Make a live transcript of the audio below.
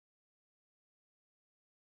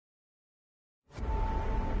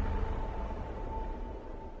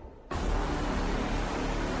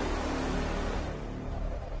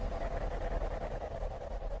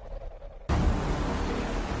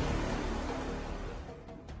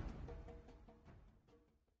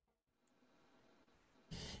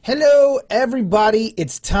Hello, everybody.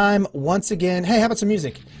 It's time once again. Hey, how about some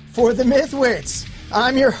music? For the Mythwits.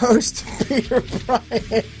 I'm your host, Peter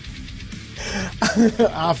Bryant.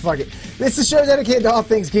 Fuck it. This is a show dedicated to all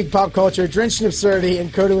things geek pop culture, drenched in absurdity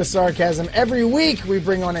and coated with sarcasm. Every week, we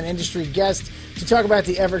bring on an industry guest to talk about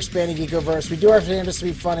the ever-expanding Geekoverse. We do our damnedest to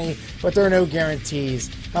be funny, but there are no guarantees.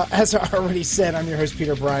 As I already said, I'm your host,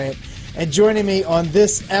 Peter Bryant. And joining me on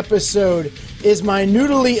this episode is my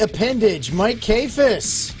noodly appendage, Mike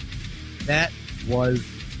Kafis. That was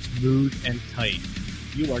smooth and tight.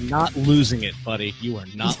 You are not losing it, buddy. You are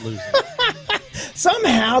not losing it.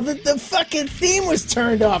 Somehow the fucking theme was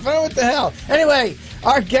turned off. I don't know what the hell. Anyway,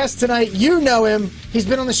 our guest tonight, you know him. He's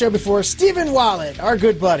been on the show before. Stephen Wallet, our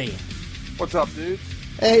good buddy. What's up, dudes?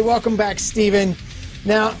 Hey, welcome back, Stephen.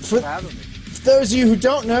 Now, for those of you who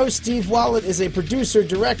don't know, Steve Wallet is a producer,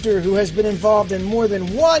 director who has been involved in more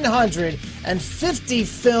than 150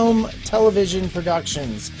 film, television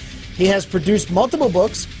productions. He has produced multiple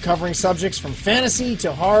books covering subjects from fantasy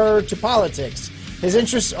to horror to politics. His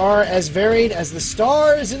interests are as varied as the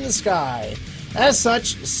stars in the sky. As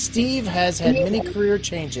such, Steve has had many career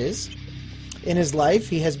changes in his life.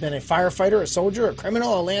 He has been a firefighter, a soldier, a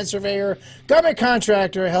criminal, a land surveyor, government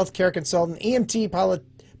contractor, a healthcare consultant, EMT,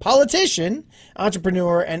 politician,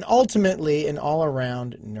 entrepreneur, and ultimately an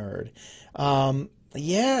all-around nerd.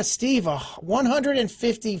 Yeah, Steve,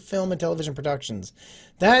 150 film and television productions.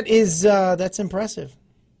 That's impressive.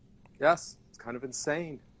 Yes, it's kind of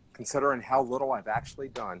insane, considering how little I've actually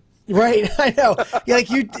done. Right, I know. Yeah, like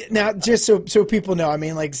you now, just so people know. I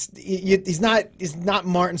mean, like he's not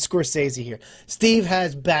Martin Scorsese here. Steve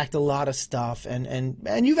has backed a lot of stuff, and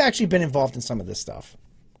you've actually been involved in some of this stuff.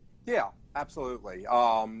 Yeah, absolutely.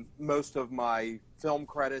 Most of my film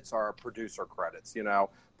credits are producer credits. You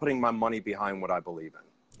know, putting my money behind what I believe in.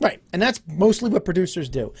 Right, and that's mostly what producers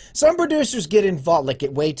do. Some producers get involved, like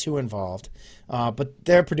get way too involved, but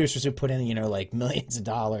there are producers who put in, like millions of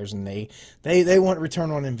dollars, and they want return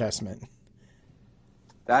on investment.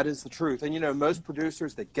 That is the truth, and most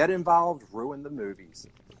producers that get involved ruin the movies.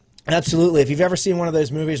 Absolutely. If you've ever seen one of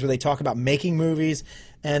those movies where they talk about making movies,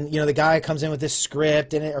 and the guy comes in with this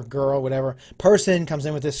script, or girl, whatever person comes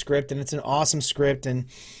in with this script, and it's an awesome script, and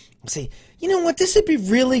say, you know what, this would be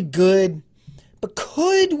really good. But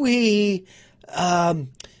could we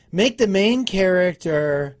make the main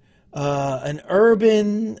character an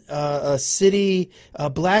urban, city,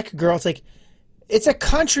 black girl? It's like, it's a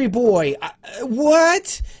country boy.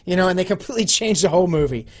 What? And they completely changed the whole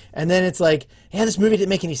movie. And then it's like, yeah, this movie didn't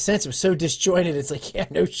make any sense. It was so disjointed. It's like, yeah,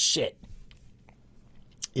 no shit.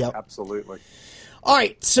 Yep. Absolutely. All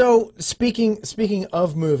right, so speaking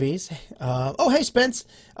of movies, hey Spence,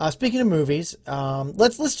 speaking of movies,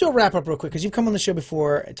 let's do a wrap up real quick because you've come on the show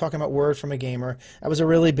before talking about Word from a Gamer. That was a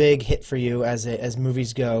really big hit for you as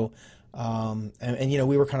movies go, and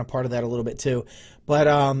we were kind of part of that a little bit too. But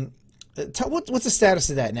what's the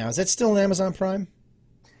status of that now? Is that still on Amazon Prime?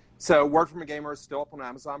 So Word from a Gamer is still up on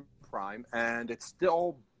Amazon Prime, and it's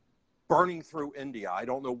still burning through India. I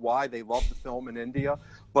don't know why they love the film in India,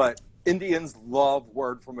 but Indians love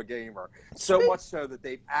Word from a Gamer. So much so that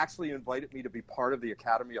they've actually invited me to be part of the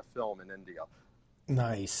Academy of Film in India.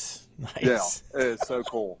 Nice. Yeah, it is so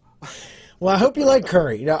cool. Well, I hope you like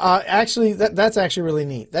curry. Actually, that's actually really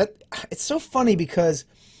neat. It's so funny because,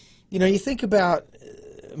 you think about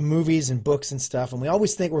movies and books and stuff, and we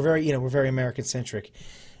always think we're very American centric,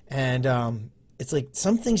 and it's like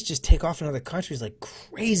some things just take off in other countries like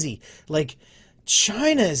crazy. Like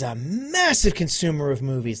China is a massive consumer of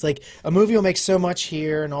movies. Like a movie will make so much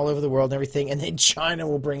here and all over the world and everything, and then China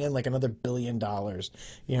will bring in like another $1 billion.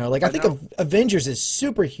 I think Avengers is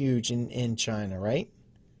super huge in China, right?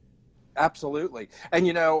 Absolutely. And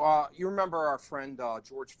you remember our friend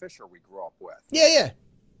George Fisher we grew up with? Yeah.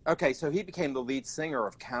 Okay, so he became the lead singer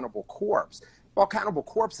of Cannibal Corpse. Well, Cannibal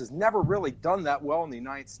Corpse has never really done that well in the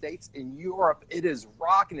United States. In Europe, it is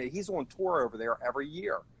rocking it. He's on tour over there every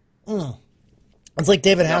year. It's like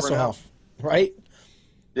David Hasselhoff, right?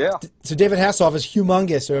 Yeah. So David Hasselhoff is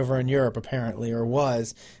humongous over in Europe, apparently, or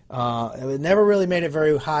was. It never really made it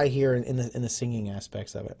very high here in the singing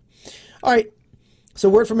aspects of it. All right. So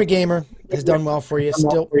Word from a Gamer has done well for you.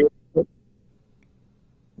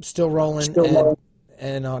 Still rolling.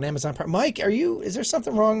 And on Amazon Prime. Mike, is there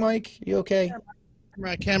something wrong, Mike? You okay?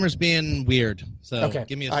 My camera's being weird, so okay.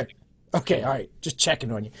 Give me a second. Okay, all right. Just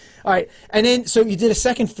checking on you. All right. And then, so you did a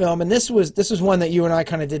second film, and this was one that you and I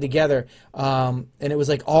kind of did together, and it was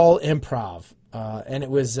like all improv, and it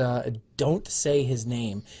was Don't Say His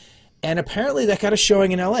Name. And apparently that got a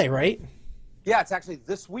showing in L.A., right? Yeah, it's actually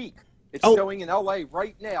this week. It's showing in L.A.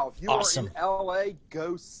 right now. If you awesome. are in L.A.,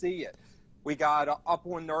 go see it. We got up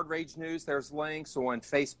on Nerd Rage News. There's links on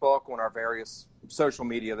Facebook, on our various social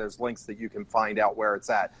media. There's links that you can find out where it's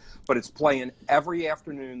at. But it's playing every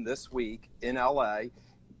afternoon this week in LA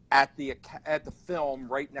at the film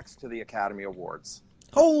right next to the Academy Awards.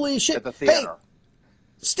 Holy shit! At the theater.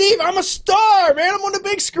 Hey, Steve, I'm a star, man. I'm on the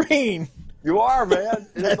big screen. You are, man.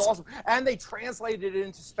 It's awesome. And they translated it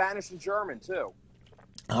into Spanish and German too.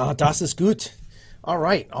 Ah, das ist gut. All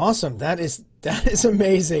right, awesome. That is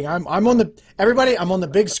amazing. I'm on the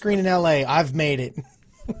big screen in LA. I've made it.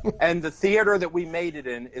 And the theater that we made it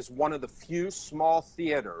in is one of the few small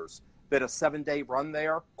theaters that a 7-day run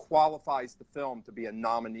there qualifies the film to be a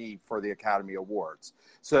nominee for the Academy Awards.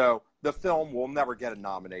 So the film will never get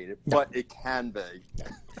nominated, but it can be.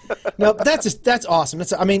 No, that's awesome.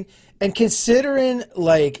 And considering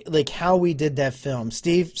like how we did that film,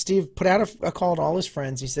 Steve put out a call to all his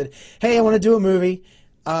friends. He said, "Hey, I want to do a movie.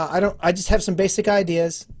 I just have some basic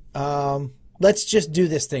ideas. Let's just do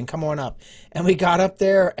this thing. Come on up." And we got up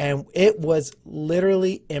there, and it was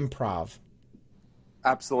literally improv.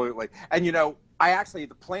 Absolutely. And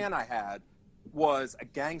the plan I had was a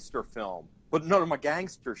gangster film, but none of my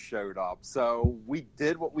gangsters showed up. So we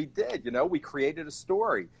did what we did. We created a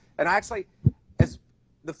story. And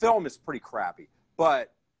the film is pretty crappy,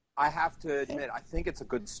 but I have to admit, I think it's a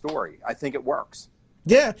good story. I think it works.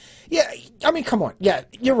 Yeah. I mean, come on. Yeah,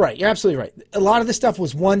 you're right. You're absolutely right. A lot of this stuff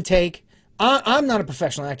was one take. I'm not a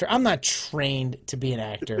professional actor. I'm not trained to be an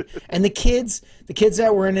actor. And the kids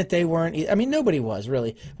that were in it, they weren't. I mean, nobody was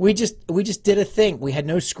really. We just did a thing. We had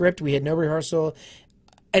no script. We had no rehearsal,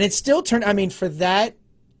 and it still turned. I mean, for that,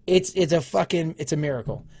 it's a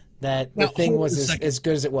miracle that the thing was as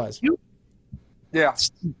good as it was.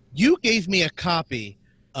 You gave me a copy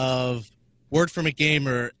of Word from a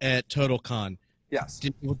Gamer at TotalCon. Yes.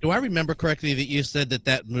 Do I remember correctly that you said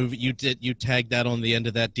that movie you tagged that on the end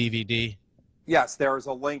of that DVD? Yes, there is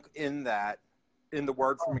a link in the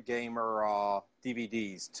Word from a Gamer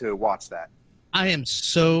DVDs to watch that. I am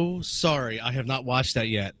so sorry I have not watched that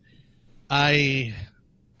yet.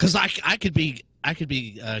 Because I could be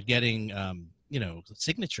getting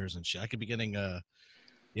signatures and shit. I could be getting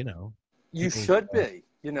You should be.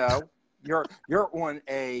 You're on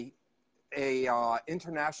a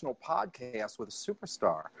international podcast with a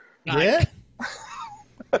superstar. Yeah.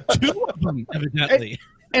 2 of them, evidently.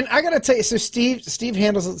 And I gotta tell you, so Steve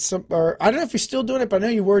handles some, or I don't know if you're still doing it, but I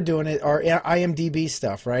know you were doing it, or IMDb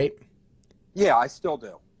stuff, right? Yeah, I still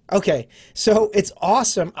do. Okay, so it's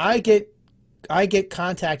awesome. I get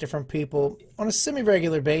contacted from people on a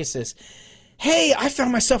semi-regular basis. Hey, I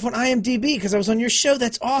found myself on IMDb because I was on your show.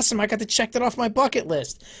 That's awesome. I got to check that off my bucket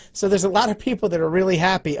list. So there's a lot of people that are really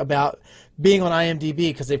happy about being on IMDb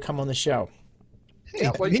because they've come on the show.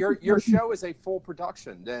 Yeah, well, your show is a full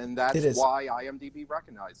production, and that's why IMDb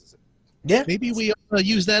recognizes it. Yeah, maybe we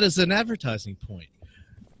use that as an advertising point.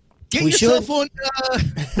 Get yourself on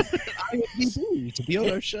IMDb to be on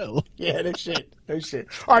our show. Yeah, no shit.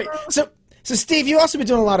 All right, so Steve, you also been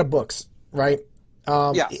doing a lot of books, right?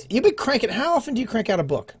 Yes. You've been cranking. How often do you crank out a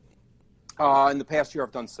book? In the past year,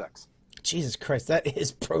 I've done 6. Jesus Christ, that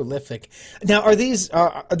is prolific. Now, are these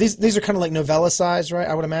are kind of like novella size, right?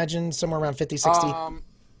 I would imagine somewhere around 50, 60.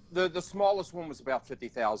 The smallest one was about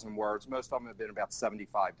 50,000 words. Most of them have been about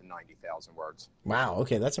 75 to 90,000 words. Wow.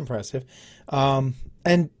 Okay, that's impressive. And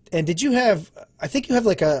did you have? I think you have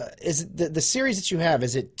like is it the series that you have?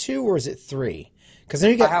 Is it 2 or is it 3? Because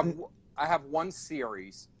then you got. I have one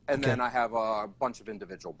series, and then I have a bunch of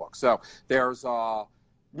individual books. So there's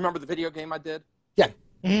remember the video game I did? Yeah.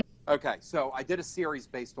 Mm-hmm. Okay, so I did a series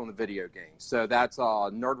based on the video game. So that's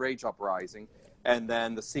Nerd Rage Uprising, and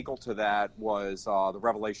then the sequel to that was The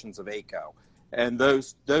Revelations of Aiko. And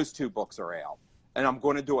those 2 books are out. And I'm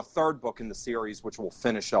going to do a 3rd book in the series, which will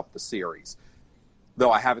finish up the series,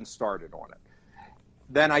 though I haven't started on it.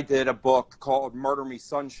 Then I did a book called Murder Me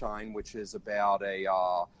Sunshine, which is about a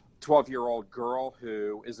 12-year-old girl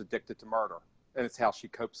who is addicted to murder, and it's how she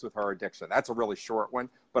copes with her addiction. That's a really short one,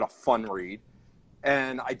 but a fun read.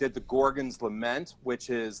 And I did The Gorgon's Lament,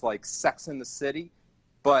 which is like Sex in the City,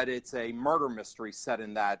 but it's a murder mystery set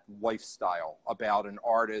in that lifestyle about an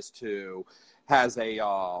artist who has a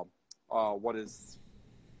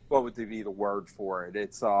what would be the word for it?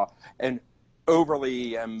 It's an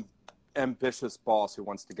overly ambitious boss who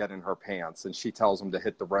wants to get in her pants, and she tells him to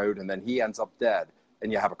hit the road, and then he ends up dead,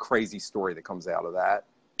 and you have a crazy story that comes out of that.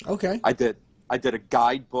 Okay. I did a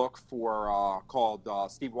guidebook for called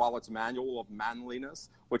Steve Wallett's Manual of Manliness,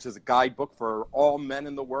 which is a guidebook for all men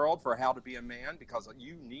in the world for how to be a man, because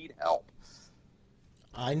you need help.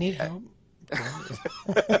 I need help.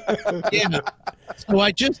 Yeah. So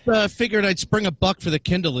I just figured I'd spring a buck for the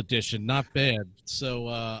Kindle edition. Not bad. So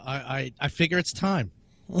I figure it's time.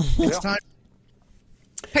 It's time.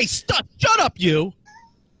 Hey, shut up, you.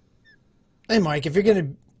 Hey, Mike, if you're going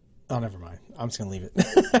to... Oh, never mind. I'm just going to leave it.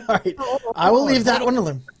 All right. I will leave that one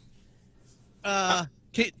alone.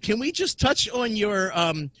 Can we just touch on your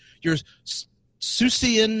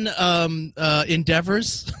Seussian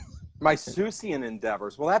endeavors? My Seussian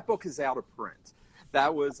endeavors. Well, that book is out of print.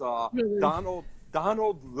 That was Donald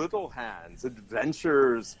Littlehand's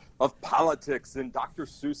Adventures of Politics in Dr.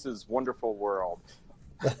 Seuss's Wonderful World.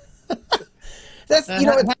 That's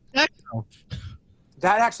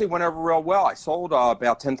That actually went over real well. I sold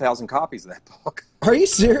about 10,000 copies of that book. Are you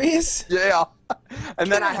serious? Yeah.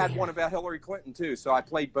 And then I had one about Hillary Clinton, too, so I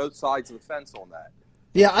played both sides of the fence on that.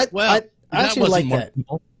 Yeah, I actually like that.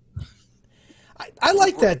 I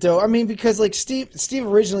like that, though. I mean, because like Steve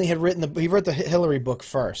originally had he wrote the Hillary book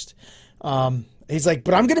first. He's like,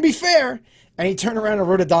 but I'm going to be fair. And he turned around and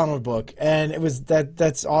wrote a Donald book. And it was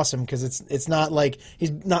that's awesome because it's not like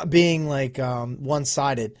he's not being like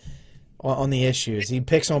one-sided on the issues. He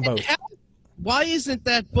picks on both. Why isn't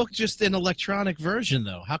that book just an electronic version,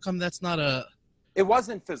 though? How come that's not a... It was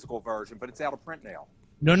in physical version, but it's out of print now.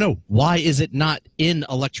 No. Why is it not in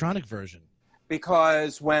electronic version?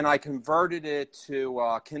 Because when I converted it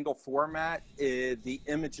to Kindle format, the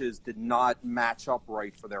images did not match up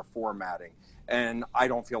right for their formatting. And I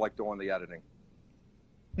don't feel like doing the editing.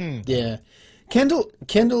 Yeah.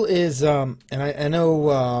 Kindle is, and I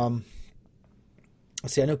know...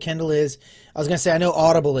 Let's see, I know Kindle is. I was going to say I know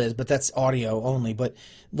Audible is, but that's audio only. But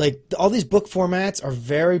like all these book formats are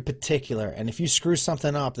very particular, and if you screw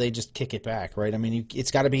something up, they just kick it back, right? I mean, it's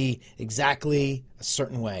got to be exactly a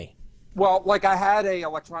certain way. Well, like I had a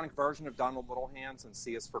electronic version of Donald Littlehands and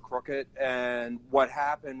C is for Crooked, and what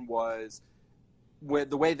happened was with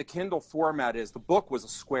the way the Kindle format is, the book was a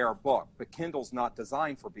square book, but Kindle's not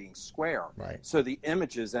designed for being square. Right. So the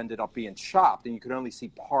images ended up being chopped, and you could only see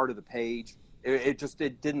part of the page.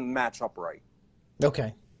 It didn't match up right.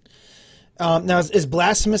 Okay. Now is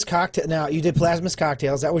Blasphemous Cocktail? Now you did Blasphemous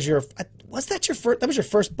Cocktails. That was your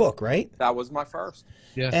first book, right? That was my first.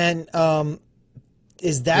 Yeah. And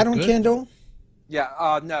is that on Kindle?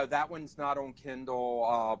 Yeah. No, that one's not on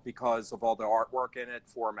Kindle because of all the artwork in it,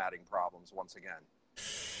 formatting problems once again.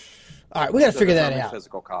 All right, we got to figure that out.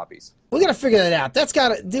 Physical copies. We got to figure that out.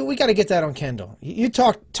 We got to get that on Kindle. You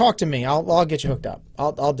talk to me. I'll get you hooked up.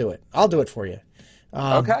 I'll do it. I'll do it for you.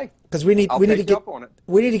 Okay. Because we need to get on it.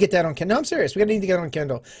 We need to get that on Kindle. No, I'm serious. We need to get it on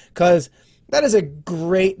Kindle because that is a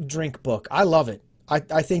great drink book. I love it. I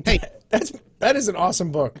think that is an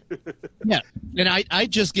awesome book. Yeah, and I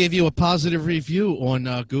just gave you a positive review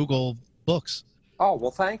on Google Books. Oh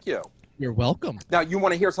well, thank you. You're welcome. Now, you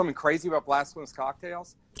want to hear something crazy about Blasphemous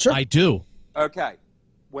Cocktails? Sure. I do. Okay.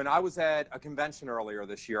 When I was at a convention earlier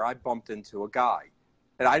this year, I bumped into a guy.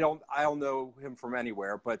 And I don't know him from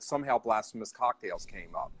anywhere, but somehow Blasphemous Cocktails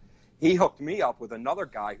came up. He hooked me up with another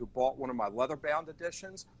guy who bought one of my leather-bound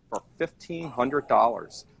editions for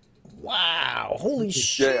 $1,500. Wow. Holy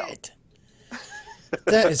shit.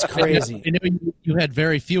 That is crazy. I know you had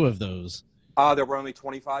very few of those. There were only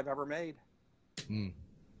 25 ever made.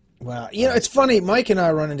 Wow. It's funny. Mike and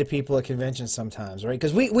I run into people at conventions sometimes, right?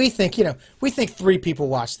 Because we think 3 people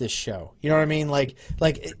watch this show. You know what I mean? Like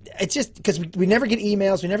it's just because we never get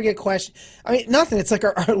emails, we never get questions. I mean, nothing. It's like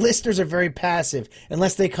our listeners are very passive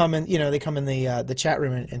unless they come in. They come in the chat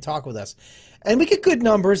room and talk with us, and we get good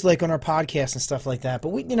numbers like on our podcast and stuff like that. But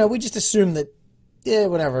we just assume that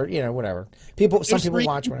whatever. Some people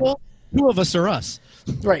watch whatever. 2 of us are us,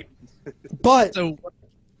 right? But so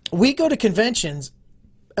we go to conventions.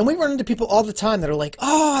 And we run into people all the time that are like,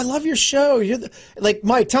 "Oh, I love your show." Like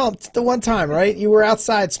Mike, tell them the one time, right? You were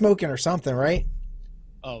outside smoking or something, right?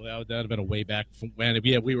 Oh, that would have been a way back from when.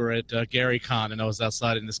 Yeah, we were at Gary Con, and I was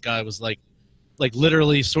outside, and this guy was like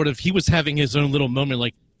literally, sort of, he was having his own little moment,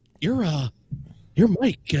 like, "You're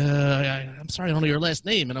Mike. I'm sorry, I don't know your last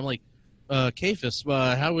name." And I'm like, "Cafis.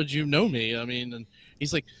 How would you know me?" I mean, and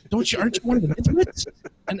he's like, aren't you one of the Misfits?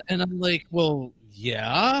 And I'm like, "Well,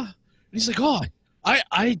 yeah." And he's like, "Oh,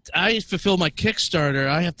 I fulfill my Kickstarter.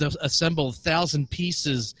 I have to assemble 1,000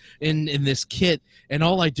 pieces in this kit, and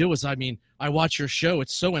all I do is, I watch your show.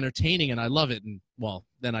 It's so entertaining, and I love it." And well,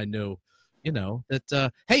 then I knew,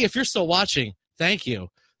 that hey, if you're still watching, thank you.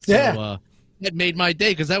 So, yeah, it made my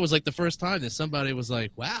day because that was like the first time that somebody was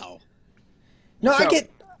like, "Wow." No, so,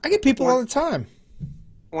 I get people all the time.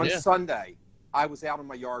 On Sunday, I was out in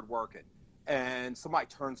my yard working, and somebody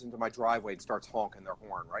turns into my driveway and starts honking their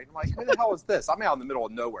horn, right? I'm like, who the hell is this? I'm out in the middle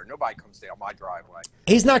of nowhere. Nobody comes down my driveway.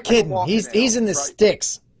 He's not kidding. He's in the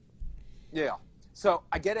sticks. Yeah. So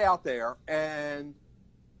I get out there, and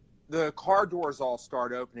the car doors all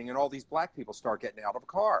start opening, and all these black people start getting out of a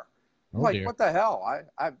car. I'm like, dear. what the hell?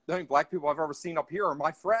 The only black people I've ever seen up here are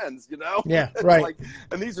my friends, you know? Yeah, right. Like,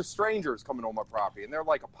 and these are strangers coming on my property, and they're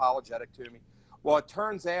like apologetic to me. Well, it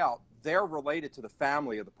turns out they're related to the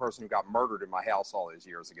family of the person who got murdered in my house all those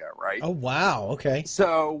years ago, right? Oh, wow. Okay.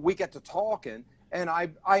 So we get to talking, and I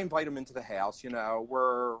invite them into the house. You know,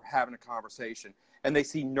 we're having a conversation, and they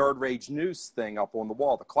see Nerd Rage News thing up on the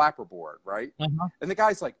wall, the clapperboard, right? Uh-huh. And the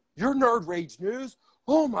guy's like, "You're Nerd Rage News?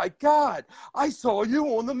 Oh my God, I saw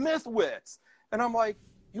you on the Mythwits." And I'm like,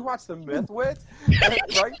 "You watch the Mythwits?"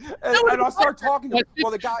 Right? And I'll start talking to him.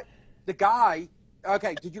 Well, the guy,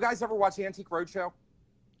 okay, did you guys ever watch Antique Roadshow?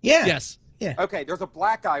 Yeah. Yes. Yeah. Okay, there's a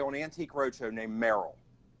black guy on Antique Roadshow named Merrill.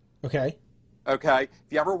 Okay. Okay, if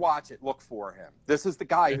you ever watch it, look for him. This is the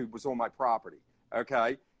guy who was on my property.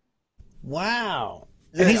 Okay. Wow.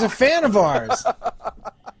 Yeah. And he's a fan of ours.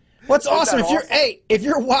 What's awesome? If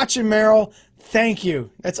you're watching, Merrill, thank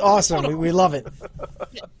you. That's awesome. We love it.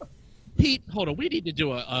 Pete, hold on. We need to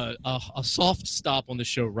do a soft stop on the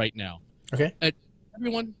show right now. Okay.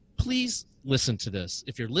 Everyone, please listen to this.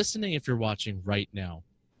 If you're listening, if you're watching right now,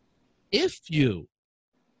 if you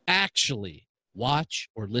actually watch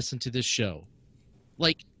or listen to this show,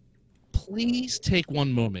 like, please take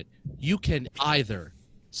one moment. You can either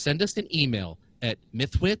send us an email at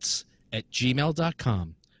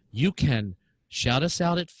mythwits@gmail.com. You can shout us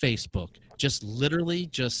out at Facebook. Just literally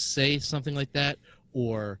just say something like that.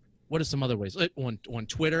 Or what are some other ways? On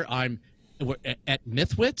Twitter, we're at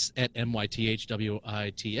Mythwits, at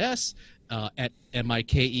MYTHWITS, at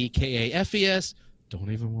MIKEKAFES.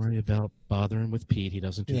 Don't even worry about bothering with Pete. He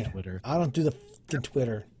doesn't do Twitter. I don't do the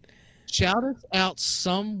Twitter. Shout us out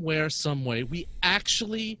somewhere, some way. We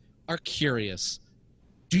actually are curious.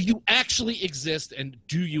 Do you actually exist, and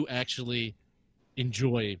do you actually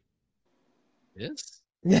enjoy this?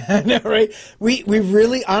 Yeah, I know, right? We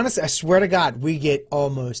really, honestly, I swear to God, we get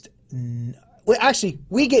almost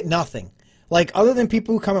we get nothing. Like, other than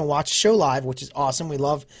people who come and watch the show live, which is awesome. We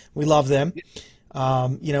love them.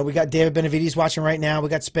 You know, we got David Benavides watching right now. We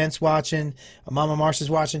got Spence watching. Mama Marcia's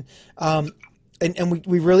watching. And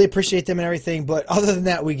we really appreciate them and everything. But other than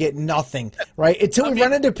that, we get nothing, right? Until we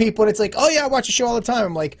run into people, and it's like, oh, yeah, I watch the show all the time.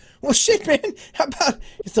 I'm like, well, shit, man. How about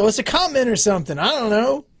throw us a comment or something? I don't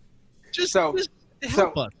know. Just help us.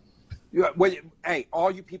 Hey,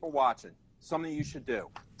 all you people watching, something you should do.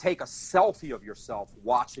 Take a selfie of yourself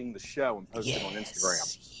watching the show and post it on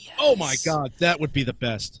Instagram. Yes. Oh, my God. That would be the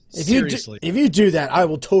best. Seriously. If you do that, I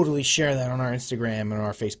will totally share that on our Instagram and on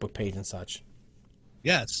our Facebook page and such.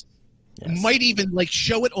 Yes. Might even,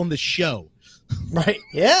 show it on the show. Right.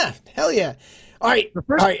 Yeah. Hell yeah. All right. The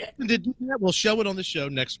first person to do that, we'll show it on the show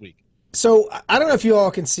next week. So I don't know if you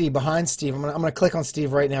all can see behind Steve. I'm gonna click on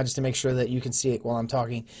Steve right now just to make sure that you can see it while I'm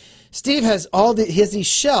talking. Steve has he has these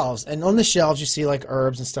shelves, and on the shelves you see like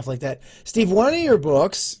herbs and stuff like that. Steve, one of your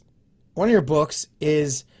books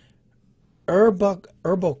is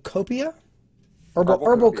Herbocopia?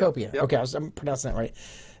 Herbocopia. Yep. Okay, I'm pronouncing that right.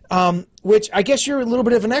 Which I guess you're a little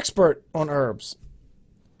bit of an expert on herbs.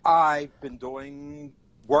 I've been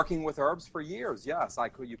working with herbs for years. Yes,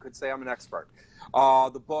 you could say I'm an expert.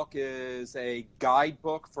 The book is a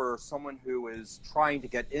guidebook for someone who is trying to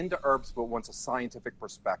get into herbs but wants a scientific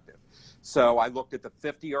perspective. So I looked at the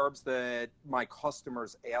 50 herbs that my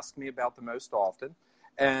customers ask me about the most often,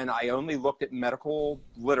 and I only looked at medical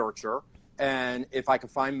literature. And if I could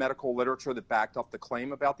find medical literature that backed up the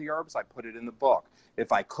claim about the herbs, I put it in the book.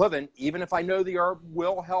 If I couldn't, even if I know the herb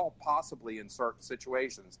will help possibly in certain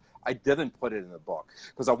situations, I didn't put it in the book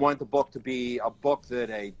because I wanted the book to be a book that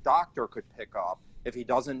a doctor could pick up. If he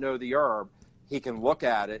doesn't know the herb, he can look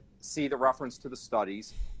at it, see the reference to the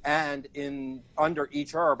studies, and under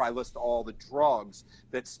each herb, I list all the drugs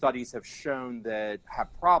that studies have shown that have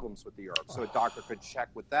problems with the herb. So a doctor could check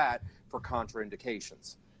with that for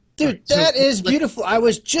contraindications. Dude, that is beautiful. I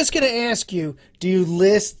was just going to ask you, do you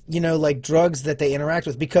list, drugs that they interact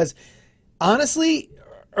with? Because honestly,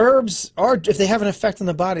 herbs are, if they have an effect on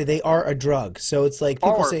the body, they are a drug. So it's like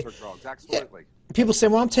people say, herbs are drugs, absolutely. Yeah, people say,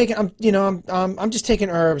 well, I'm just taking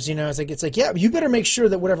herbs, It's like, yeah, you better make sure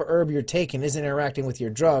that whatever herb you're taking isn't interacting with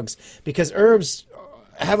your drugs, because herbs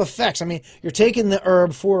have effects. I mean, you're taking the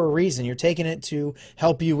herb for a reason. You're taking it to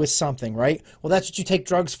help you with something, right? Well, that's what you take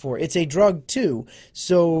drugs for. It's a drug too.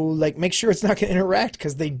 So, make sure it's not going to interact,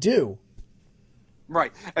 because they do.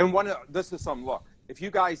 Right. And this is look, if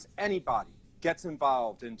you guys, anybody gets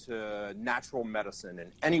involved into natural medicine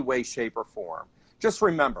in any way, shape, or form, just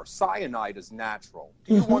remember, cyanide is natural.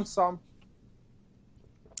 Do you want some?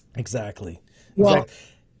 Exactly. Well,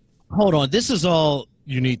 hold on. This is all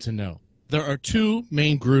you need to know. There are two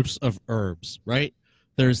main groups of herbs, right?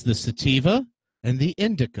 There's the sativa and the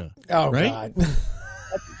indica. Oh, right? God.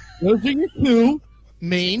 Those are your two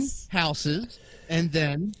main houses, and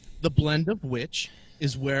then the blend of which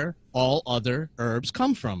is where all other herbs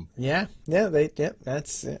come from. Yeah,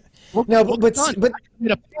 that's it. Well, No, but I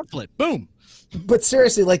made a pamphlet. Boom. But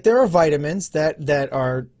seriously, like there are vitamins that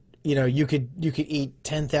are, you know, you could eat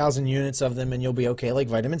 10,000 units of them and you'll be okay. Like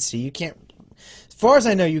vitamin C, you can't. As far as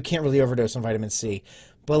I know, you can't really overdose on vitamin C.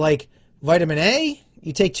 But like vitamin A,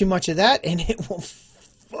 you take too much of that and it will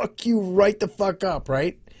fuck you right the fuck up,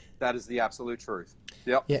 right? That is the absolute truth.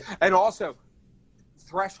 Yep. Yeah. And also,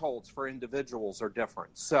 thresholds for individuals are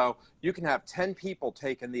different. So you can have 10 people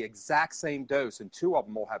taking the exact same dose and 2 of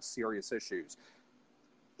them will have serious issues.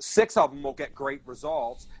 6 of them will get great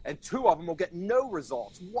results and 2 of them will get no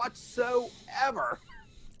results whatsoever.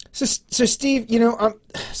 So Steve, you know,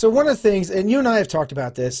 so one of the things, and you and I have talked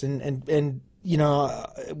about this, and you know,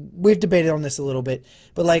 we've debated on this a little bit,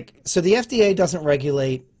 but like, so the FDA doesn't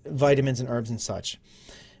regulate vitamins and herbs and such.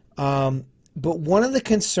 But one of the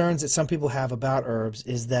concerns that some people have about herbs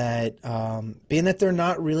is that, being that they're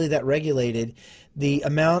not really that regulated, the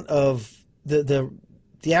amount of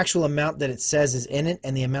the actual amount that it says is in it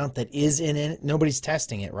and the amount that is in it, nobody's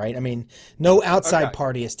testing it, right? I mean, no outside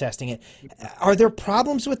party is testing it. Are there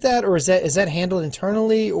problems with that, or is that handled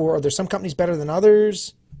internally, or are there some companies better than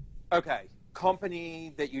others? Okay,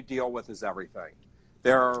 company that you deal with is everything.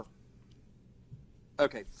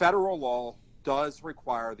 Federal law does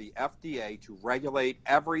require the FDA to regulate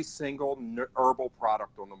every single herbal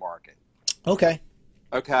product on the market. Okay.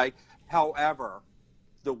 However,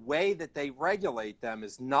 the way that they regulate them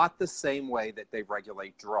is not the same way that they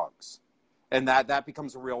regulate drugs. And that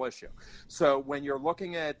becomes a real issue. So when you're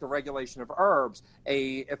looking at the regulation of herbs,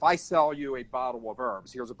 if I sell you a bottle of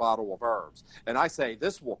herbs, here's a bottle of herbs, and I say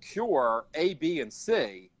this will cure A, B, and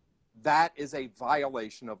C, that is a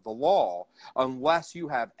violation of the law unless you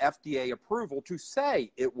have FDA approval to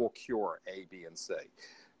say it will cure A, B, and C.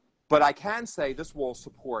 But I can say this will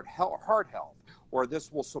support heart health or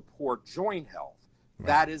this will support joint health. Right.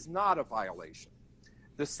 That is not a violation.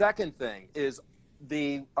 The second thing is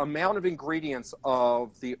the amount of ingredients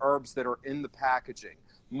of the herbs that are in the packaging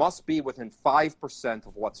must be within 5%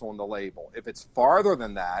 of what's on the label. If it's farther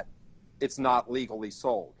than that, it's not legally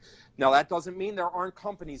sold. Now, that doesn't mean there aren't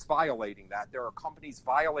companies violating that. There are companies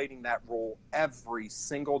violating that rule every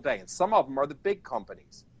single day, and some of them are the big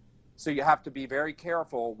companies. So you have to be very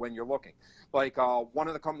careful when you're looking. Like one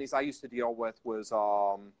of the companies I used to deal with was,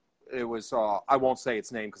 I won't say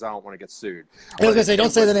its name because I don't want to get sued. I was going to say,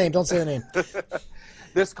 don't say the name. Don't say the name.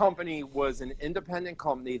 This company was an independent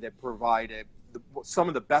company that provided some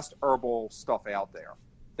of the best herbal stuff out there.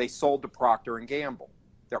 They sold to Procter & Gamble.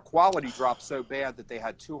 Their quality dropped so bad that they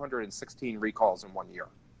had 216 recalls in 1 year.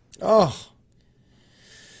 Oh,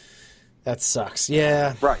 that sucks.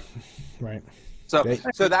 Yeah. Right. So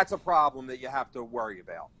that's a problem that you have to worry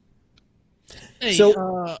about. Hey,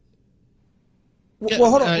 well,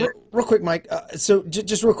 hold on, real quick, Mike. So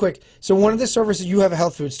just real quick. So one of the services, you have a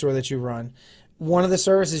health food store that you run. One of the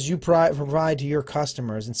services you provide to your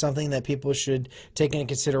customers, and something that people should take into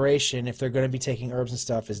consideration if they're going to be taking herbs and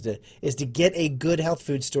stuff, is to get a good health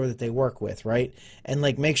food store that they work with, right? And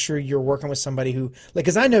like make sure you're working with somebody who, like,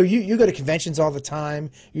 because I know you go to conventions all the time,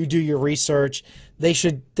 you do your research. They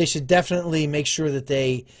should definitely make sure that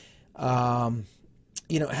they, have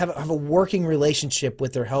a working relationship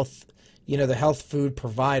with their health, the health food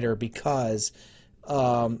provider, because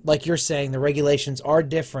like you're saying, the regulations are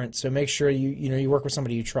different, so make sure you work with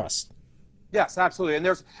somebody you trust. Yes, absolutely. And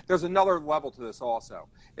there's another level to this also.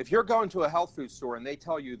 If you're going to a health food store and they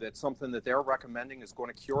tell you that something that they're recommending is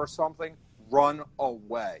going to cure something, run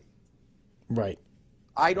away. Right.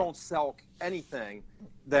 I don't sell anything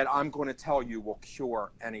that I'm going to tell you will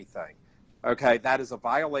cure anything. Okay, that is a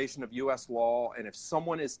violation of U.S. law, and if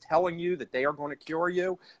someone is telling you that they are going to cure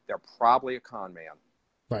you, they're probably a con man.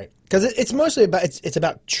 Right, because it's mostly about it's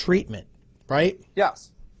about treatment, right?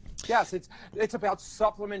 Yes, it's about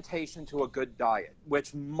supplementation to a good diet,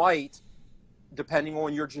 which might, depending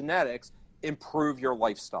on your genetics, improve your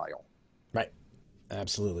lifestyle. Right,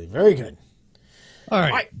 absolutely, very good. All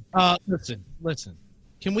right, listen.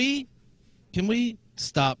 Can we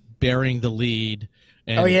stop burying the lead?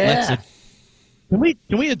 And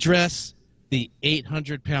can we address the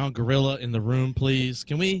 800-pound gorilla in the room, please?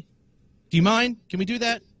 Do you mind? Can we do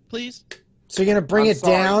that, please? So you're going to bring it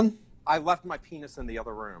down? I left my penis in the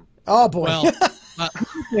other room. Oh boy. Well,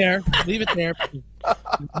 leave it there.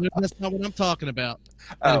 That's not what I'm talking about.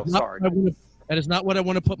 Oh, sorry. That is not what I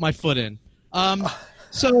want to put my foot in.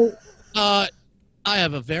 So I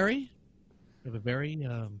have a very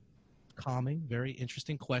calming, very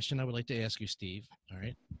interesting question I would like to ask you, Steve. All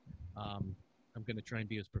right. I'm going to try and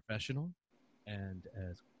be as professional and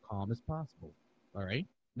as calm as possible. All right.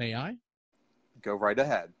 May I? Go right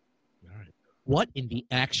ahead. All right. What in the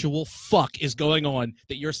actual fuck is going on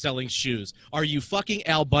that you're selling shoes? Are you fucking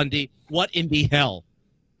Al Bundy? What in the hell?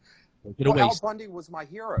 Well, Al Bundy was my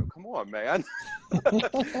hero. Come on, man.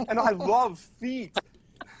 And I love feet.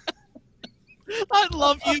 I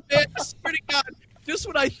love you, man. I swear to God. Just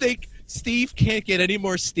when I think Steve can't get any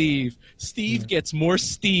more Steve, Steve gets more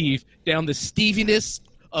Steve down the Steviness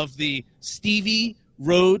of the Stevie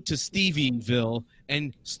road to Stevieville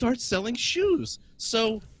and starts selling shoes.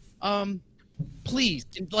 So, please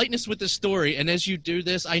enlighten us with this story. And as you do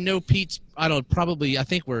this, I know Pete's. I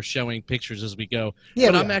think we're showing pictures as we go.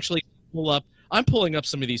 Yeah, but I'm actually I'm pulling up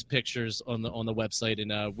some of these pictures on the website,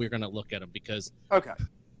 and we're going to look at them because. Okay.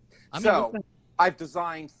 I've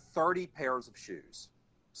designed 30 pairs of shoes.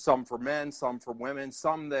 Some for men, some for women,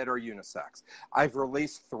 some that are unisex. I've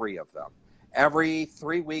released 3 of them. Every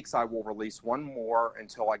 3 weeks, I will release one more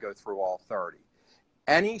until I go through all 30.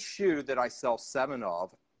 Any shoe that I sell 7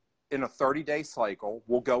 of in a 30-day cycle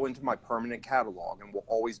will go into my permanent catalog and will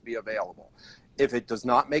always be available. If it does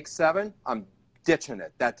not make 7, I'm ditching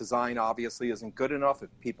it. That design obviously isn't good enough if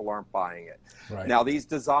people aren't buying it. Right. Now, these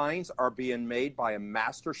designs are being made by a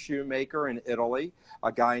master shoemaker in Italy,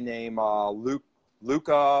 a guy named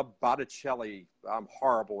Luca Botticelli. I'm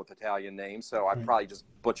horrible with Italian names, so I probably just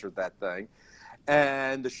butchered that thing.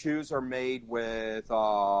 And the shoes are made with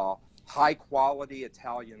high-quality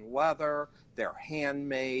Italian leather. They're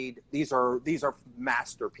handmade. These are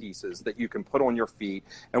masterpieces that you can put on your feet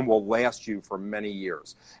and will last you for many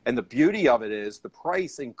years. And the beauty of it is the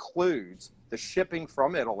price includes the shipping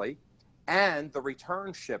from Italy and the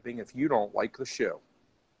return shipping if you don't like the shoe.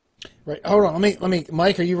 Right. Hold on. Let me.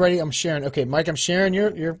 Mike, are you ready? I'm sharing. Okay, Mike, I'm sharing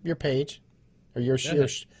your page, or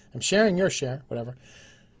I'm sharing your share, whatever.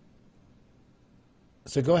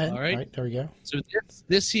 So go ahead. All right. There we go. So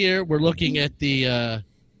this here, we're looking at the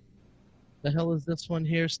hell is this one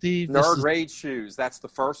here, Steve? Nerd Rage shoes. That's the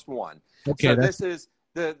first one. Okay. So this is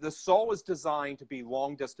the sole is designed to be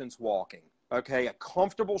long distance walking. Okay, a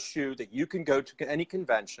comfortable shoe that you can go to any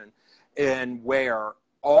convention and wear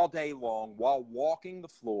all day long while walking the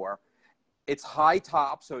floor. It's high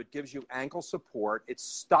top, so it gives you ankle support. It's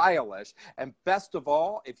stylish. And best of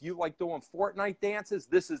all, if you like doing Fortnite dances,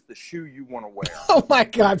 this is the shoe you want to wear. Oh, my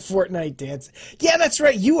God, Fortnite dance. Yeah, that's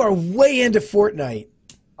right. You are way into Fortnite.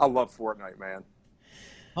 I love Fortnite, man.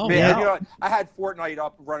 Oh, man, yeah. You know, I had Fortnite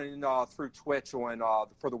up running through Twitch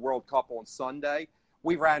for the World Cup on Sunday.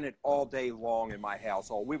 We ran it all day long in my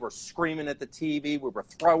household. We were screaming at the TV. We were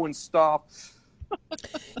throwing stuff.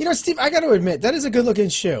 You know, Steve, I got to admit, that is a good-looking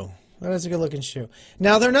shoe. That is a good-looking shoe.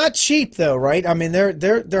 Now, they're not cheap, though, right? I mean,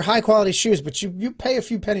 they're high-quality shoes, but you pay a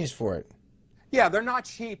few pennies for it. Yeah, they're not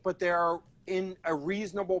cheap, but they're in a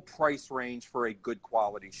reasonable price range for a good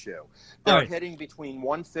quality shoe. They're hitting between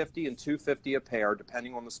 $150 and $250 a pair,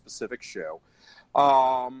 depending on the specific shoe.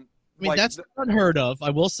 I mean, that's unheard of. I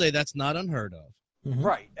will say that's not unheard of. Mm-hmm.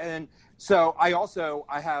 Right. And so I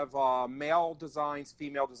have male designs,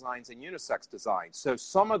 female designs, and unisex designs. So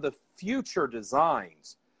some of the future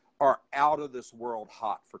designs are out of this world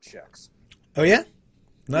hot for chicks. Oh, yeah?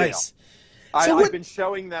 Nice. Yeah. I've been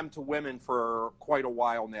showing them to women for quite a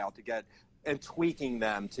while now and tweaking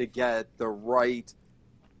them to get the right.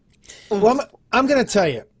 Well, I'm going to tell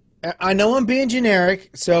you, I know I'm being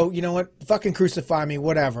generic, so you know what? Fucking crucify me,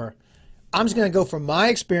 whatever. I'm just going to go from my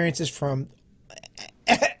experiences from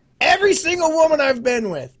every single woman I've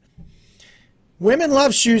been with. Women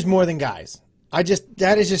love shoes more than guys.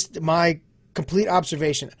 That is just my complete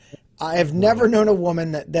observation. I have never known a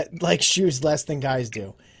woman that likes shoes less than guys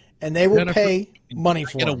do. And they will pay money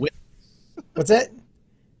for them. What's that?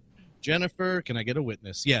 Jennifer, can I get a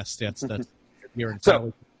witness? Yes, that's you're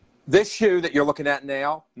so this shoe that you're looking at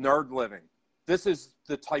now, Nerd Living. This is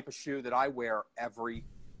the type of shoe that I wear every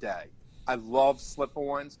day. I love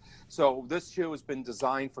slip-ons. So this shoe has been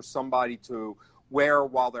designed for somebody to wear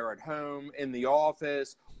while they're at home, in the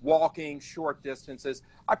office, walking short distances.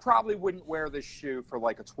 I probably wouldn't wear this shoe for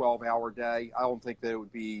like a 12-hour day. I don't think that it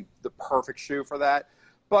would be the perfect shoe for that.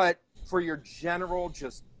 But for your general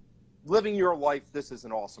just living your life, this is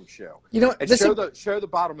an awesome shoe. You know, and show the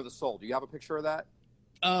bottom of the sole. Do you have a picture of that?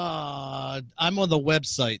 I'm on the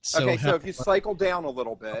website. So okay, so if you cycle down a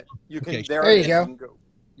little bit, you can there you go.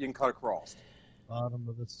 You can cut across. Bottom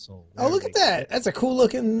of the sole. Oh, look at that. That's a cool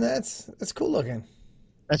looking. That's cool looking.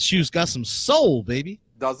 That shoe's got some soul, baby.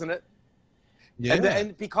 Doesn't it? Yeah.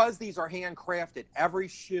 And because these are handcrafted, every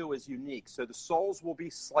shoe is unique. So the soles will be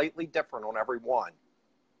slightly different on every one.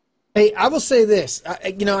 Hey, I will say this.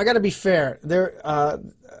 I got to be fair.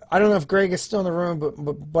 I don't know if Greg is still in the room,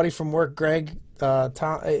 but buddy from work, Greg, Tom,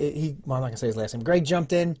 well, I'm not gonna say his last name. Greg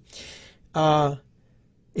jumped in.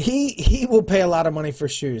 He will pay a lot of money for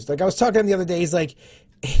shoes. Like I was talking to him the other day. He's like,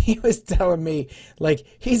 he was telling me like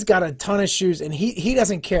he's got a ton of shoes and he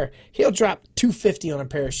doesn't care. He'll drop $250 on a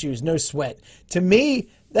pair of shoes, no sweat. To me,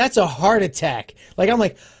 that's a heart attack. Like I'm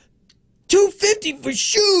like $250 for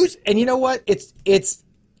shoes, and you know what? It's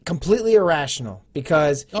completely irrational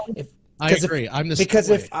because I agree. I'm the because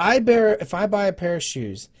same way. if I buy a pair of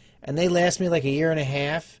shoes and they last me like a year and a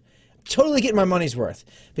half, I'm totally getting my money's worth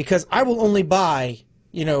because I will only buy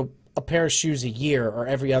a pair of shoes a year or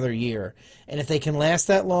every other year, and if they can last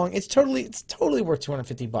that long, it's totally worth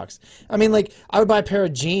 $250. I mean, like I would buy a pair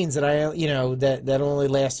of jeans that that only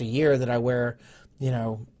last a year that I wear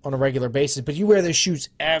on a regular basis, but you wear those shoes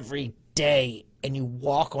every day and you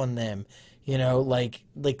walk on them. Like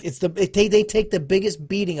they take the biggest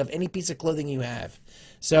beating of any piece of clothing you have.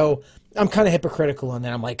 So I'm kind of hypocritical on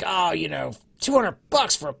that. I'm like,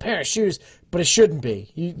 $200 for a pair of shoes, but it shouldn't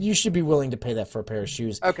be. You should be willing to pay that for a pair of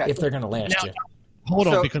shoes if they're going to last you. Hold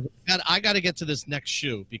on, because I got to get to this next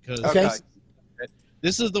shoe because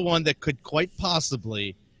this is the one that could quite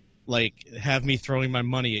possibly have me throwing my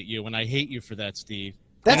money at you, and I hate you for that, Steve.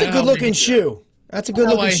 That's a good looking shoe. That's a good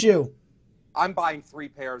looking shoe. I'm buying 3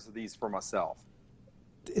 pairs of these for myself.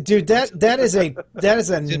 Dude, that is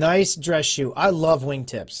a nice dress shoe. I love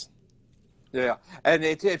wingtips. Yeah, and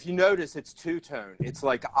if you notice, it's two-tone. It's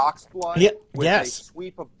like oxblood with a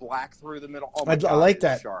sweep of black through the middle. Oh my God, I like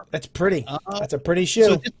that. Sharp. That's pretty. That's a pretty shoe.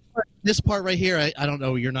 So this part right here, I don't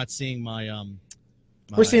know. You're not seeing my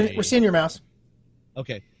We're seeing your mouse.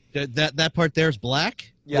 Okay, that part there is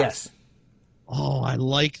black. Yes. Oh, I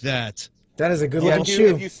like that. That is a good looking shoe.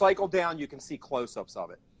 If you cycle down, you can see close-ups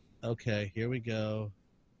of it. Okay, here we go.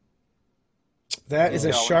 That is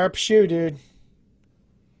a sharp shoe, dude.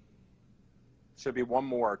 Should be one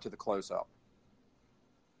more to the close-up.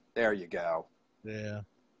 There you go. Yeah.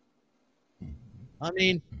 I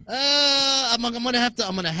mean, I'm gonna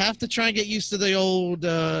have to try and get used to the old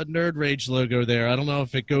Nerd Rage logo there. I don't know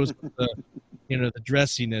if it goes with the the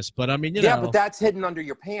dressiness, but I mean, but that's hidden under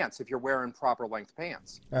your pants if you're wearing proper length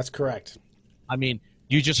pants. That's correct. I mean,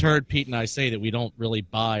 you just heard Pete and I say that we don't really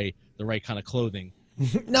buy the right kind of clothing.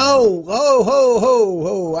 No,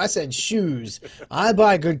 ho! I said shoes. I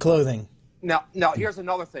buy good clothing. Now, here's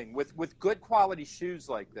another thing. With good quality shoes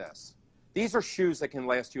like this, these are shoes that can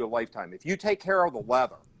last you a lifetime. If you take care of the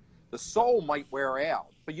leather, the sole might wear out,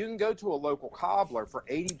 but you can go to a local cobbler for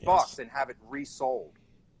 $80 and have it resold.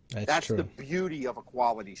 That's true. The beauty of a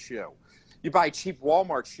quality shoe. You buy a cheap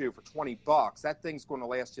Walmart shoe for $20, that thing's going to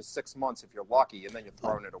last you 6 months if you're lucky, and then you're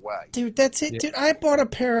throwing it away. Dude, that's it. Yeah. Dude, I bought a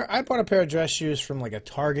pair of dress shoes from like a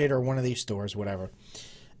Target or one of these stores, whatever.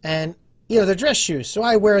 And they're dress shoes, so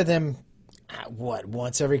I wear them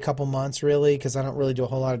once every couple months, really, because I don't really do a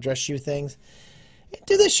whole lot of dress shoe things.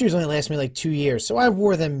 Dude, these shoes only last me like 2 years, so I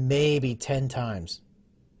wore them maybe 10 times.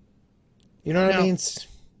 You know what I mean?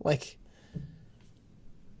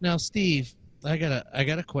 Now, Steve, I got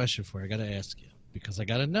a question for you. I got to ask you because I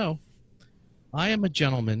got to know. I am a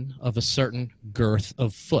gentleman of a certain girth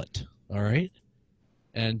of foot. All right,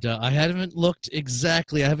 and I haven't looked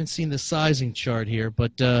exactly. I haven't seen the sizing chart here,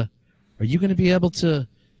 but are you going to be able to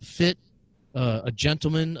fit a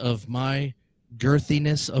gentleman of my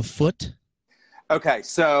girthiness of foot? Okay,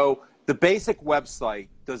 so the basic website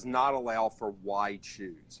does not allow for wide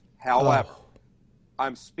shoes. However,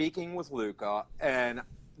 I'm speaking with Luca, and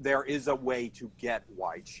there is a way to get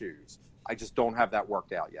wide shoes. I just don't have that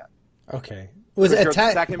worked out yet. Okay. You're the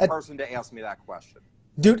second person to ask me that question.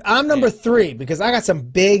 Dude, I'm number 3 because I got some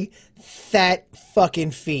big, fat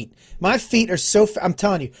fucking feet. My feet are so I'm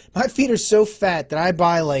telling you, my feet are so fat that I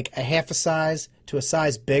buy like a half a size to a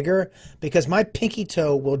size bigger because my pinky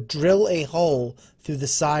toe will drill a hole through the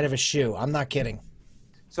side of a shoe. I'm not kidding.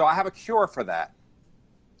 So I have a cure for that.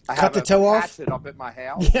 Cut the toe off? Hatchet up at my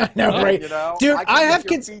house. Yeah, I know, right? Dude, I've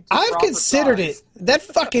considered it. That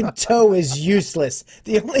fucking toe is useless.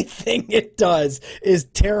 The only thing it does is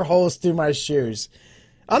tear holes through my shoes.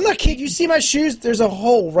 I'm not kidding. You see my shoes? There's a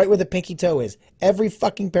hole right where the pinky toe is. Every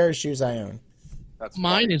fucking pair of shoes I own.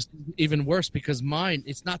 Mine is even worse because mine,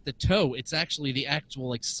 it's not the toe. It's actually the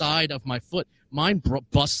actual side of my foot. Mine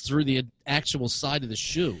busts through the actual side of the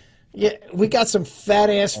shoe. Yeah, we got some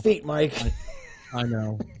fat-ass feet, Mike. I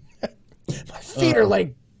know. My feet are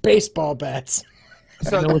like baseball bats.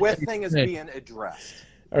 So the width thing is being addressed.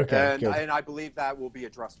 Okay, good. And I believe that will be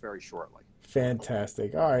addressed very shortly.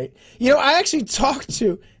 Fantastic. All right. You know, I actually talked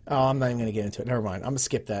to... Oh, I'm not even going to get into it. Never mind. I'm going to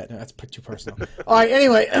skip that. That's too personal. All right,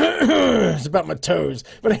 anyway. It's about my toes.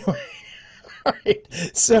 But anyway. All right.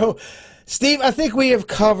 So, Steve, I think we have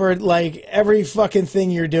covered, like, every fucking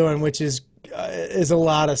thing you're doing, which is a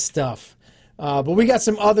lot of stuff. But we got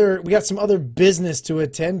some other business to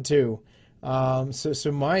attend to.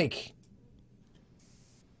 So Mike.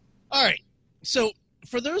 All right. So,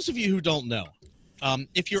 for those of you who don't know,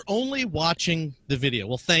 if you're only watching the video,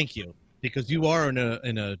 well, thank you, because you are in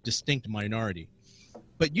a distinct minority.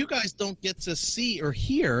 But you guys don't get to see or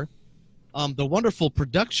hear the wonderful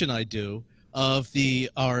production I do of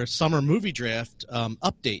our summer movie draft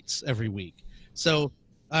updates every week. So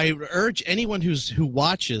I urge anyone who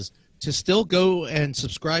watches to still go and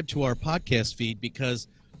subscribe to our podcast feed, because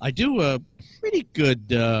I do a pretty good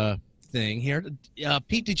thing here.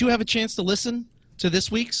 Pete, did you have a chance to listen to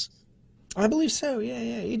this week's? I believe so.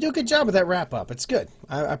 Yeah. You do a good job with that wrap up. It's good.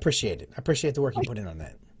 I appreciate it. I appreciate the work you put in on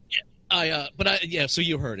that. Yeah. So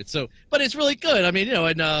you heard it. But it's really good. I mean, you know,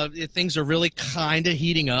 and things are really kind of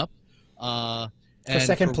heating up. For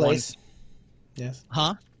second place. Yes.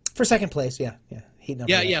 Huh? For second place. Yeah. Heating up.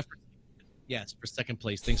 Yeah. For second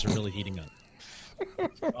place, things are really heating up.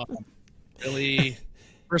 Really,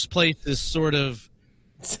 first place is sort of.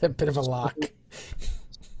 It's a bit of a lock.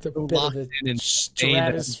 It's a bit locked of in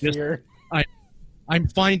stratosphere. I'm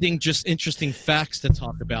finding just interesting facts to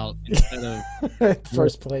talk about instead of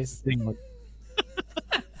first place.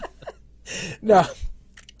 No,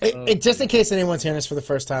 just in case anyone's hearing this for the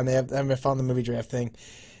first time, they haven't found the movie draft thing.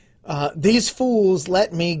 These fools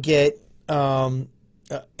let me get Endgame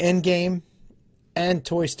and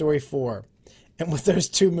Toy Story 4, and with those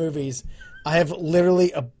two movies, I have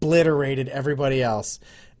literally obliterated everybody else.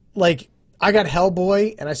 Like, I got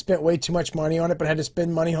Hellboy, and I spent way too much money on it, but I had to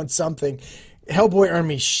spend money on something. Hellboy earned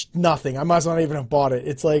me nothing. I might as well not even have bought it.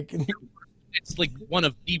 It's like one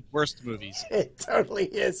of the worst movies. It totally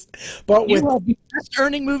is. But you have the best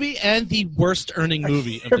earning movie and the worst earning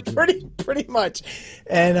movie of the pretty much.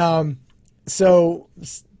 And so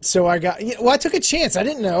I got. Well, I took a chance. I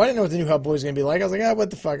didn't know what the new Hellboy was going to be like. I was like, what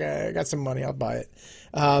the fuck? I got some money. I'll buy it.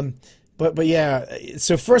 But yeah,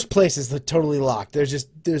 so first place is totally locked.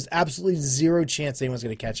 There's absolutely zero chance anyone's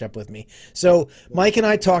going to catch up with me. So Mike and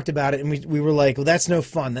I talked about it, and we were like, well, that's no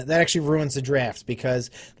fun. That actually ruins the drafts,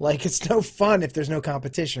 because like it's no fun if there's no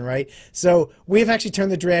competition, right? So we've actually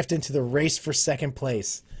turned the draft into the race for second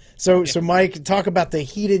place. So Mike, talk about the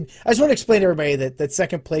heated. I just want to explain to everybody that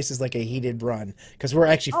second place is like a heated run, because we're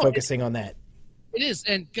actually focusing on that. It is,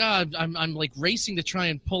 and God, I'm like racing to try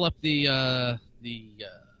and pull up the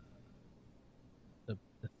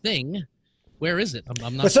thing. Where is it?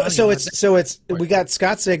 I'm not. So it's we got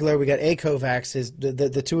Scott Ziegler, we got A. Kovacs.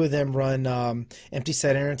 The two of them run Empty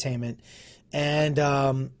Set Entertainment, and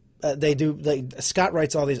they do. Scott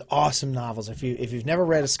writes all these awesome novels. If you've never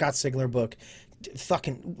read a Scott Ziegler book,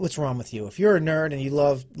 fucking what's wrong with you? If you're a nerd and you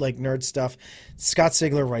love like nerd stuff, Scott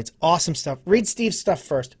Ziegler writes awesome stuff. Read Steve's stuff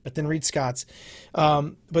first, but then read Scott's.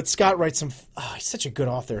 But Scott writes some. Oh, he's such a good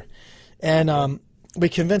author, and we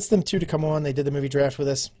convinced them to come on. They did the movie draft with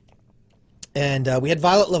us. And we had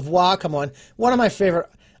Violet Lavoie come on. One of my favorite.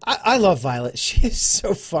 I love Violet. She is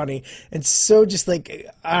so funny and so just like,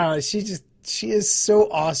 I don't know, she is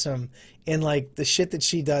so awesome in like the shit that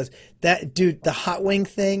she does. That dude, the hot wing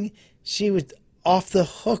thing, she was off the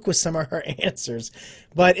hook with some of her answers.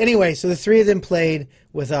 But anyway, so the three of them played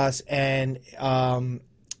with us. And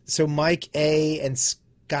so Mike A. and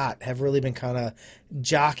Scott have really been kind of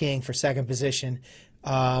jockeying for second position.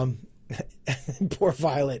 Poor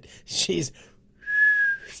Violet, she's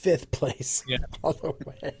fifth place all the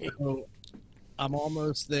way. So I'm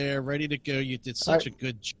almost there, ready to go. You did such a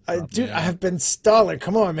good job. Dude, I have been stalling.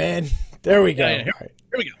 Come on, man. There we go. Yeah. Here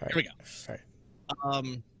we go. All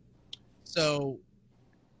right. So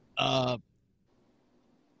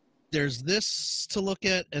there's this to look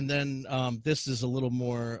at, and then this is a little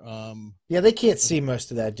more. Yeah, they can't see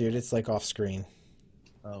most of that, dude. It's like off screen.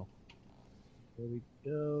 Oh, there we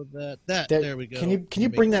go. There we go. Can you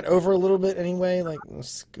bring that over a little bit anyway? Like, let's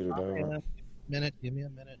scoot it over. Give me a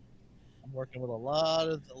minute. I'm working with a lot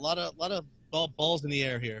of balls in the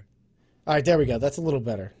air here. All right, there we go. That's a little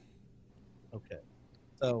better. Okay.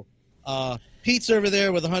 So, Pete's over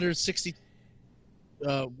there with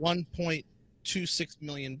 $1.26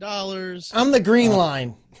 million. I'm the green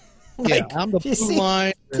line. I'm the blue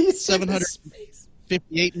line.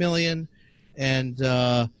 $758 million, and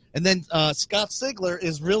And then Scott Sigler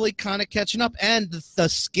is really kind of catching up. And the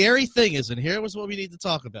scary thing is, and here was what we need to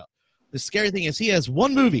talk about. The scary thing is he has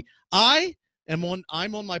one movie. I'm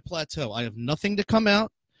on my plateau. I have nothing to come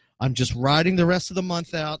out. I'm just riding the rest of the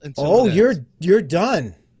month out until you're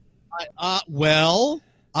done. Well,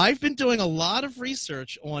 I've been doing a lot of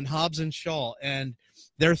research on Hobbs and Shaw, and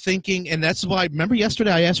they're thinking, and that's why, remember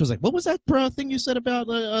yesterday I asked, I was like, what was that thing you said about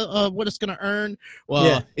what it's going to earn?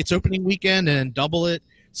 Well, It's opening weekend and double it.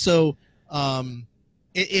 So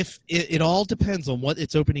if it all depends on what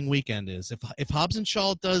its opening weekend is. If Hobbs and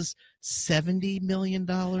Shaw does $70 million.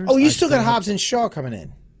 Oh, you still got Hobbs and Shaw coming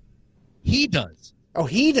in. He does. Oh,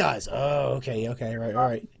 he does. Oh, okay, right, all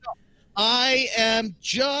right. I am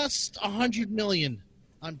just 100 million.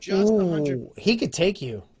 I'm just 100. He could take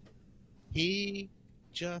you. He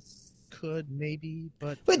just could, maybe,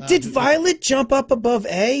 but did Violet jump up above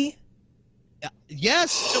A?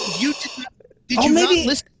 Yes. So you did you not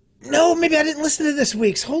listen? No, maybe I didn't listen to this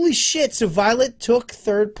week's. Holy shit! So Violet took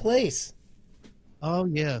third place. Oh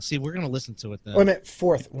yeah. See, we're gonna listen to it then. Wait a minute.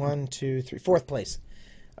 Fourth. 1, 2, 3. Fourth place.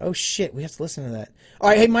 Oh shit! We have to listen to that. All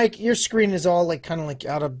right, hey Mike, your screen is all like kind of like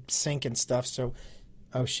out of sync and stuff. So,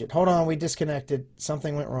 oh shit! Hold on, we disconnected.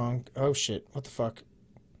 Something went wrong. Oh shit! What the fuck?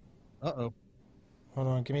 Uh-oh. Hold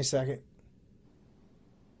on, give me a second.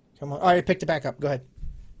 Come on. All right, I picked it back up. Go ahead.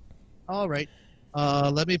 All right.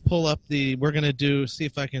 Let me pull up we're going to see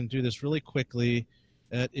if I can do this really quickly.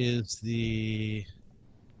 That is the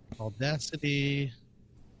Audacity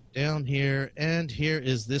down here, and here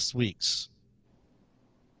is this week's.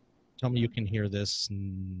 Tell me you can hear this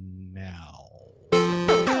now.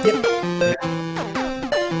 Yep.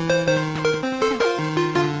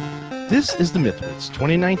 This is the Mythwits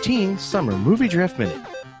 2019 Summer Movie Draft Minute.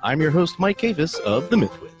 I'm your host, Mike Kavis of the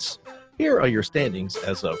Mythwits. Here are your standings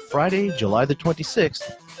as of Friday, July the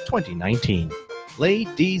 26th, 2019.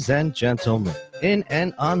 Ladies and gentlemen, in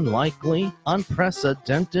an unlikely,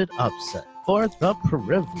 unprecedented upset for the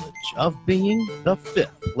privilege of being the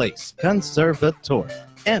 5th place conservator,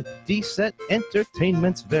 Empty Set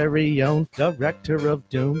Entertainment's very own Director of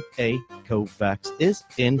Doom, A. Kovacs, is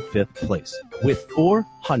in 5th place with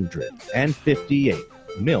 $458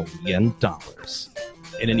 million.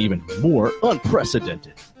 In an even more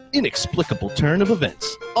unprecedented, inexplicable turn of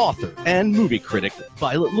events, author and movie critic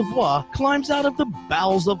Violet Lavoie climbs out of the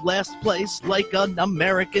bowels of last place like an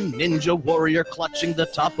American ninja warrior clutching the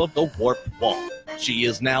top of the warp wall. She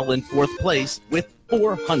is now in 4th place with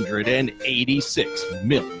 $486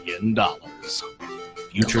 million.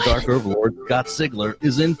 Future Dark Overlord Scott Sigler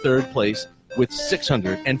is in 3rd place with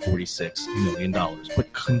 $646 million,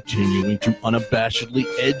 but continuing to unabashedly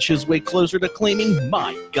edge his way closer to claiming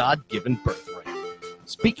my God-given birthright.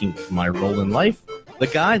 Speaking of my role in life, the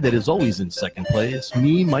guy that is always in 2nd place,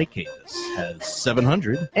 me, Mike Kavis, has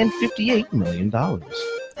 $758 million.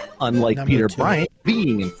 Unlike Peter Bryant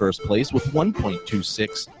being in 1st place with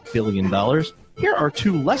 $1.26 billion, here are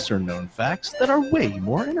 2 lesser-known facts that are way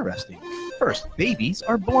more interesting. First, babies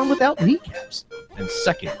are born without kneecaps. And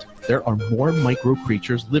second, there are more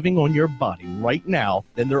micro-creatures living on your body right now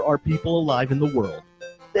than there are people alive in the world.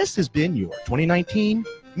 This has been your 2019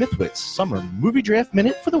 Mythwits Summer Movie Draft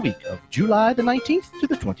Minute for the week of July the 19th to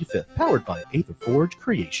the 25th, powered by Aetherforge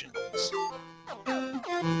Creations.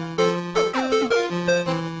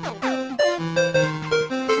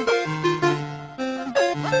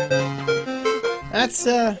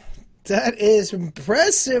 That is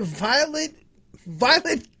impressive. Violet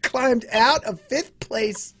climbed out of 5th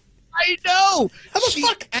place. I know. How the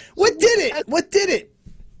fuck? What did it? What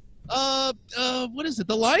is it?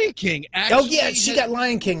 The Lion King. She got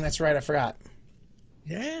Lion King. That's right. I forgot.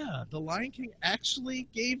 Yeah, the Lion King actually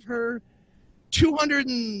gave her 200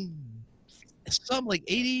 and some like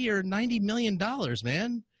 80 or 90 million dollars,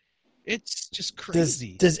 man. It's just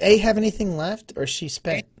crazy. Does A have anything left, or is she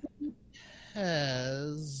spent?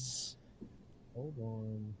 Hold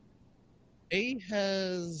on. A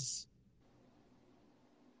has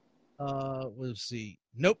let's see.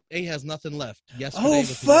 Nope, A has nothing left. Yesterday. Oh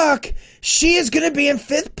fuck! She is gonna be in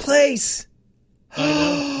 5th place. I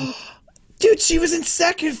know. Dude, she was in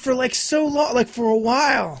 2nd for like so long, like for a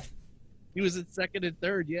while. He was in 2nd and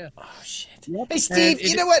 3rd, yeah. Oh shit. Yep. Hey Steve,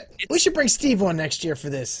 you know what? We should bring Steve on next year for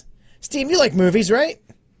this. Steve, you like movies, right?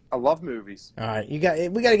 I love movies. All right, we got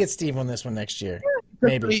to get Steve on this one next year.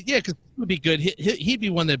 Maybe. Yeah, because it would be good. He'd be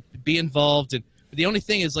one to be involved. And the only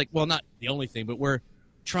thing is, like, well, not the only thing, but we're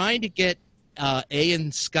trying to get A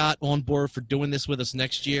and Scott on board for doing this with us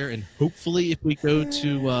next year. And hopefully, if we go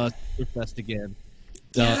to Fest again,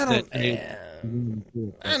 I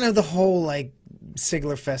don't know the whole like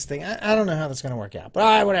Sigler Fest thing. I don't know how that's going to work out.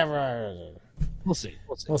 But whatever. We'll see.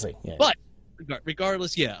 We'll see. Yeah. But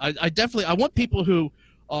regardless, yeah, I definitely I want people who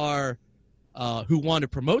are who want to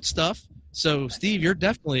promote stuff. So Steve, you're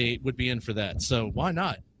definitely would be in for that. So why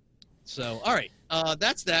not? So all right,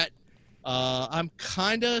 that's that. I'm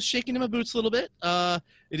kind of shaking in my boots a little bit.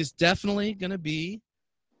 It is definitely going to be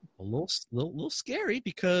a little scary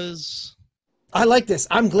because I like this.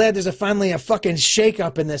 I'm glad there's finally a fucking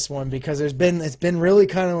shake-up in this one because it's been really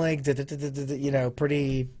kind of like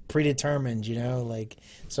pretty predetermined, like.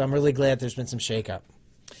 So I'm really glad there's been some shake-up.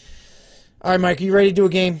 All right, Mike, are you ready to do a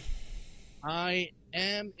game? I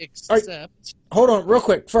am, except right. Hold on, real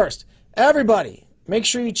quick. First, everybody, make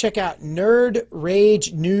sure you check out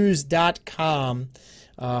nerdragenews.com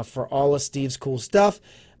for all of Steve's cool stuff.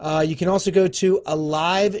 You can also go to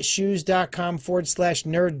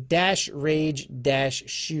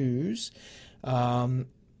aliveshoes.com/nerd-rage-shoes.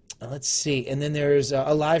 Let's see. And then there's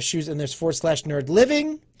Alive Shoes, and there's /nerd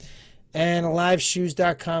living, and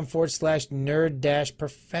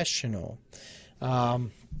aliveshoes.com/nerd-professional.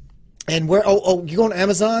 And where, you go on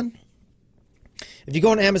Amazon? If you go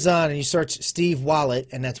on Amazon and you search Steve Wallet,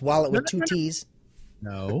 and that's wallet with two T's.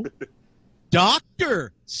 No.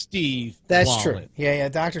 Dr. Steve That's Wallet. true. Yeah,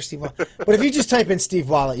 Dr. Steve Wallet. But if you just type in Steve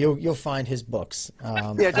Wallet, you'll find his books.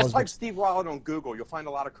 Just type Steve Wallet on Google. You'll find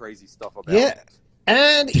a lot of crazy stuff about Yeah. it.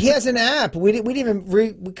 And he has an app. We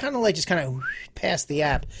kind of passed the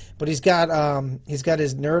app, but he's got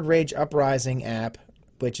his Nerd Rage Uprising app,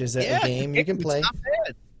 which is a game you can play. It's not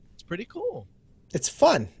bad. It's pretty cool. It's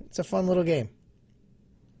fun. It's a fun little game.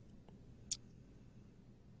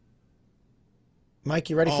 Mike,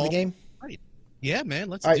 you ready for the game? Right. Yeah, man.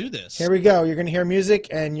 Let's do this. Here we go. You're going to hear music,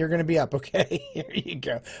 and you're going to be up, okay? Here you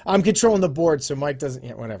go. I'm controlling the board, so Mike doesn't...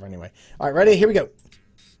 Yeah, whatever, anyway. All right, ready? Here we go.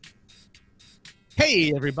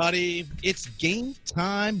 Hey, everybody. It's game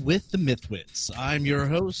time with the Mythwits. I'm your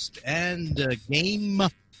host and game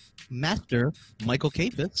master, Michael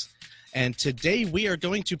Capis. And today we are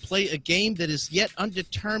going to play a game that is yet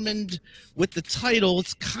undetermined with the title.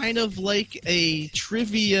 It's kind of like a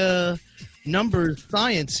trivia number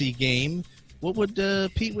science-y game. What would,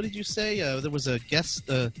 Pete, what did you say? There was a guess.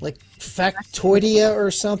 Like Factoidia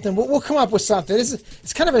or something. We'll come up with something.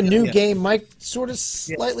 It's kind of a new game. Mike sort of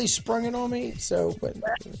slightly sprung it on me. So, but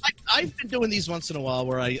I've been doing these once in a while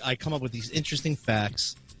where I come up with these interesting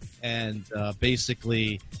facts and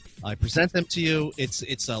basically I present them to you.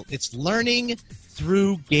 It's learning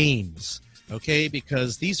through games, okay?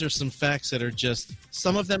 Because these are some facts that are just,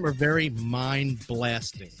 some of them are very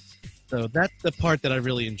mind-blasting. So that's the part that I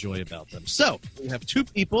really enjoy about them. So we have two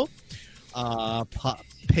people,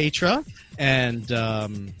 Petra and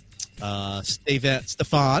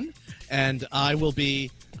Stefan, and I will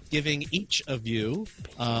be giving each of you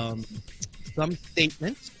some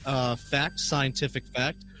statement, fact, scientific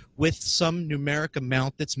fact, with some numeric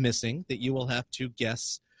amount that's missing that you will have to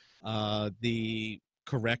guess the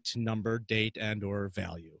correct number, date, and or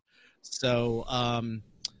value. So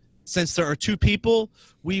since there are two people,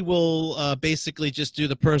 we will basically just do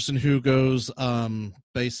the person who goes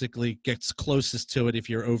basically gets closest to it. If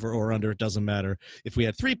you're over or under, it doesn't matter. If we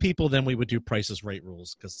had three people, then we would do Price is Right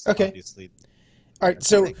rules because obviously. All right,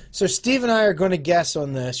 so Steve and I are going to guess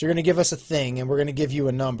on this. You're going to give us a thing, and we're going to give you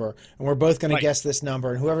a number, and we're both going to guess this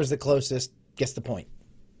number, and whoever's the closest gets the point.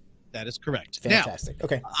 That is correct. Fantastic. Now,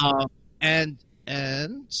 okay.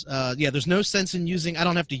 There's no sense in using. I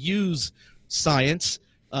don't have to use science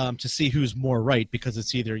to see who's more right because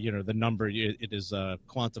it's either the number. It is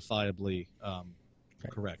quantifiably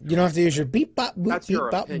correct. You don't have to use your beep bop boop. That's beep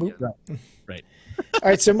your bop opinion. boop. Right. All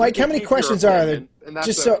right, so Mike, how many questions are there? And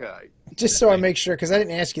that's okay. Just so I make sure, because I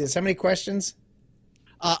didn't ask you this. How many questions?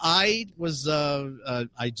 I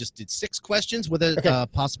just did 6 questions with a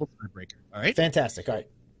possible tiebreaker. All right. Fantastic. All right.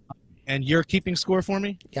 And you're keeping score for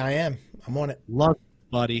me? Yeah, I am. I'm on it. Love you,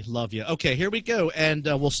 buddy. Love you. Okay, here we go. And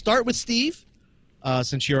we'll start with Steve,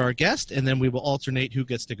 since you're our guest, and then we will alternate who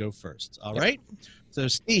gets to go first. All right? So,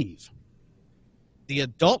 Steve, the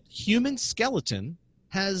adult human skeleton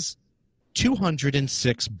has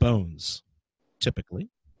 206 bones, typically.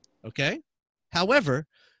 Okay? However,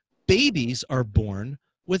 babies are born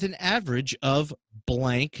with an average of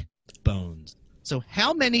blank bones. So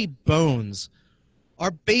how many bones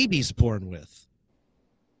are babies born with?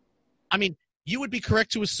 I mean, you would be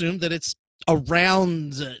correct to assume that it's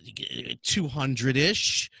around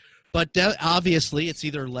 200-ish, but obviously it's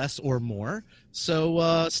either less or more.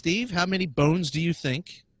 So, Steve, how many bones do you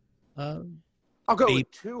think? I'll go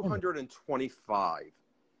with 225.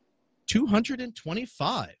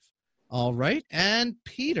 225. All right. And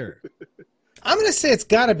Peter? I'm going to say it's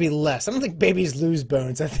got to be less. I don't think babies lose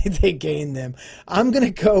bones. I think they gain them. I'm going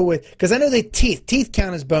to go with, because I know they teeth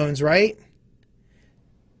count as bones, right?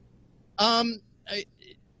 I'm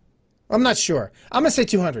not sure. I'm going to say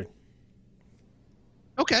 200.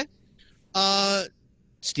 Okay.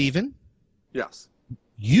 Steven? Yes.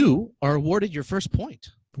 You are awarded your first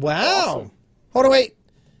point. Wow. Awesome. Hold on, wait.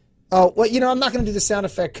 Oh, well, I'm not going to do the sound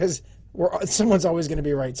effect because someone's always going to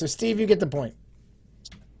be right. So, Steve, you get the point.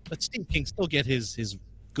 But Steve can still get his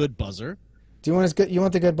good buzzer. Do you want his good? You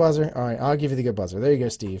want the good buzzer? All right, I'll give you the good buzzer. There you go,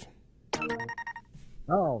 Steve.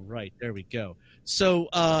 All right, there we go. So,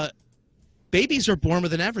 babies are born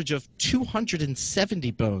with an average of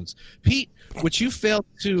 270 bones. Pete, which you failed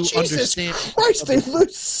to understand. Jesus Christ, they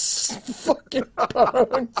lose fucking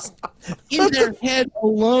bones. In their head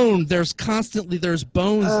alone, there's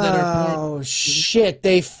bones that are born. Oh, shit.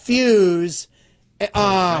 They fuse.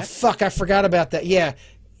 Fuck, I forgot about that. Yeah,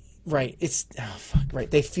 right.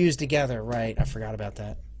 Right. They fuse together. Right, I forgot about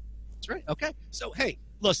that. That's right. Okay. So, hey,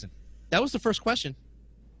 listen, that was the first question.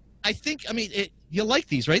 You like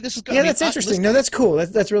these, right? This is good. Yeah, that's interesting. No, that's cool.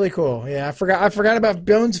 That's really cool. Yeah, I forgot about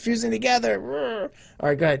bones fusing together. All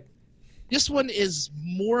right, go ahead. This one is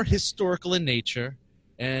more historical in nature,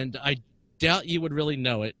 and I doubt you would really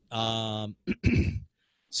know it.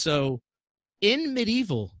 So, in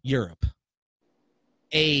medieval Europe,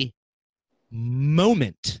 a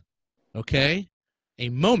moment, okay? A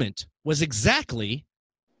moment was exactly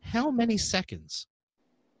how many seconds?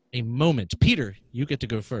 A moment. Peter, you get to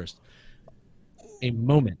go first. A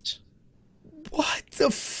moment. What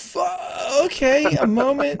the fuck? Okay, a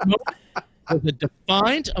moment. With a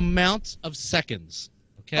defined amount of seconds.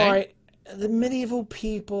 Okay? All right. The medieval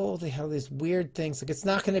people, they have these weird things. Like, it's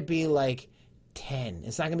not going to be like 10.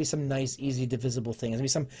 It's not going to be some nice, easy, divisible thing. It's going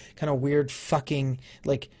to be some kind of weird fucking,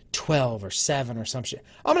 like, 12 or 7 or some shit.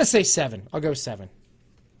 I'm going to say 7. I'll go 7.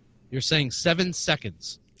 You're saying 7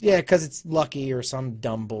 seconds. Yeah, because it's lucky or some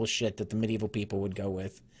dumb bullshit that the medieval people would go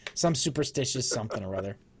with. Some superstitious something or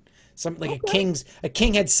other. Some like a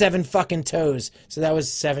king had 7 fucking toes, so that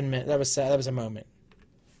was 7 minutes. That was a moment.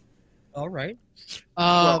 All right.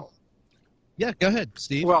 Well, yeah, go ahead,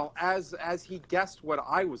 Steve. Well, as he guessed what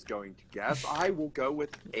I was going to guess, I will go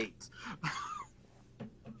with 8.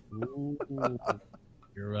 Ooh,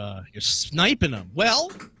 you're sniping them. Well,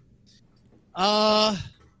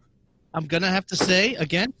 I'm gonna have to say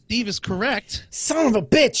again, Steve is correct. Son of a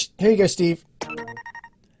bitch! Here you go, Steve.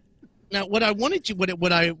 Now, what I'm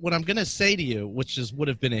gonna say to you, which would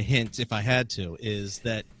have been a hint if I had to, is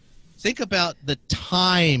that think about the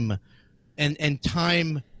time and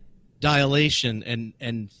time dilation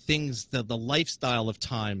and things, the lifestyle of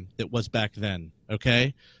time that was back then.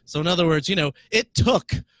 Okay, so in other words, it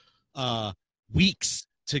took weeks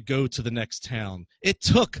to go to the next town. It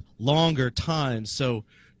took longer time, so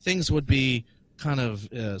things would be kind of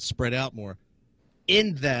spread out more.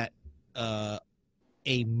 In that,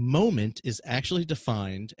 a moment is actually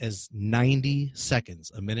defined as 90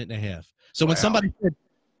 seconds, a minute and a half. So when somebody said,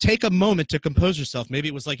 take a moment to compose yourself, maybe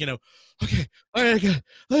it was like, okay, all right,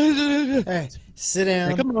 all right, sit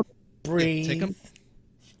down, breathe,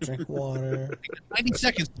 drink water. 90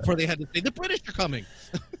 seconds before they had to say, the British are coming.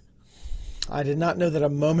 I did not know that a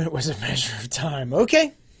moment was a measure of time.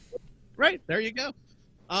 Okay. Right, there you go.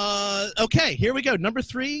 Okay, here we go. Number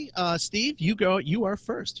 3, Steve, you are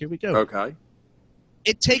first. Here we go. Okay.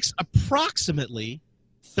 It takes approximately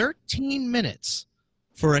 13 minutes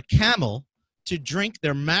for a camel to drink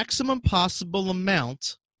their maximum possible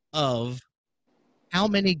amount of how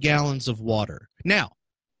many gallons of water? Now,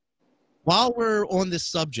 while we're on this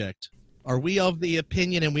subject, are we of the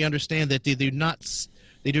opinion and we understand that they do not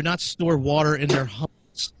store water in their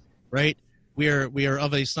humps, right? We are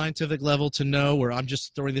of a scientific level to know, or I'm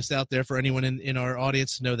just throwing this out there for anyone in our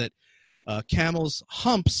audience to know that camels'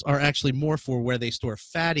 humps are actually more for where they store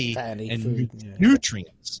fatty and food,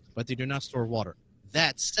 nutrients, but they do not store water.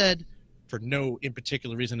 That said, for no in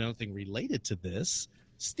particular reason, anything related to this,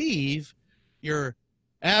 Steve, your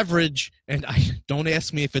average, and don't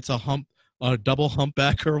ask me if it's a double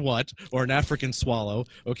humpback or what, or an African swallow,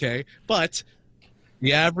 okay? But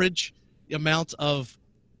the average amount of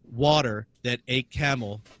water that a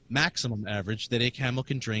camel, maximum average that a camel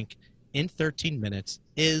can drink in 13 minutes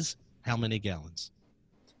is how many gallons?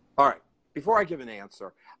 All right. Before I give an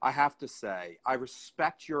answer, I have to say I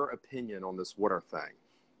respect your opinion on this water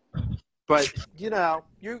thing. But, you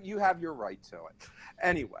have your right to it.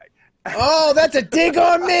 Anyway. Oh, that's a dig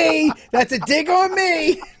on me. That's a dig on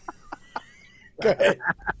me. Go ahead.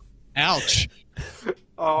 Ouch.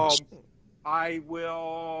 I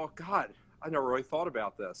will, God, I never really thought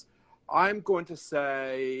about this. I'm going to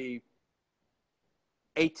say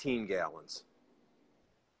 18 gallons.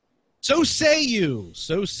 So say you.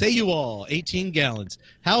 So say you all. 18 gallons.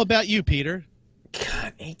 How about you, Peter?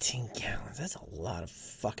 God, 18 gallons. That's a lot of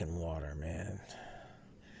fucking water, man.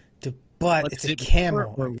 But it's a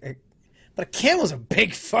camel. But a camel's a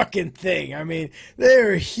big fucking thing. I mean,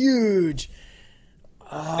 they're huge.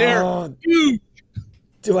 They're huge.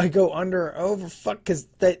 Do I go under or over? Fuck, because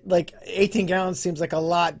 18 gallons seems like a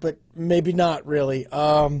lot, but maybe not really.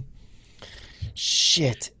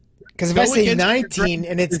 Shit. Because if I say 19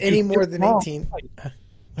 and it's any more than 18,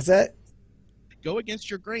 what's that? Go against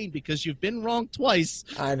your grain because you've been wrong twice.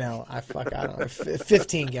 I know. I don't know.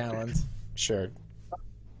 15 gallons. Sure.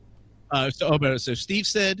 So Steve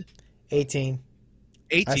said 18.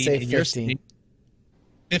 18. I say and 15. You're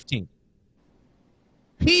 15.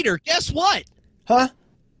 Peter, guess what? Huh?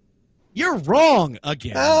 You're wrong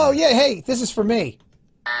again. Oh, yeah. Hey, this is for me.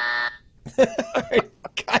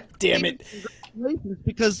 God damn it.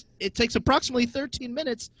 Because it takes approximately 13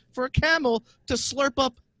 minutes for a camel to slurp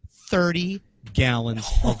up 30 gallons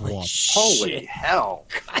of water. Holy hell.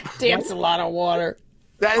 God damn, it's a lot of water.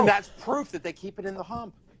 That's proof that they keep it in the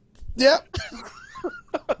hump. Yep.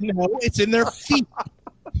 No, it's in their feet.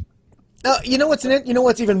 You know what's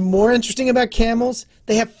even more interesting about camels?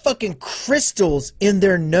 They have fucking crystals in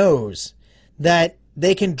their nose that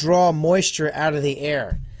they can draw moisture out of the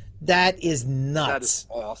air. That is nuts. That is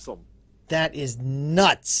awesome. That is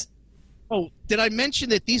nuts. Oh, did I mention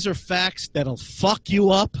that these are facts that'll fuck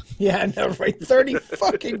you up? Yeah, I know, right? 30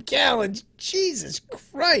 fucking gallons. Jesus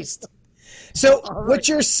Christ. So what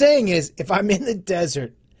you're saying is if I'm in the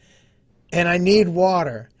desert and I need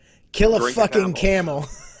water, kill a fucking camel.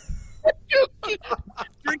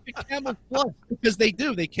 Drink the camel's blood because they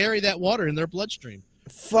do. They carry that water in their bloodstream.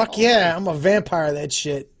 Fuck yeah, I'm a vampire of that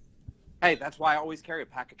shit. Hey, that's why I always carry a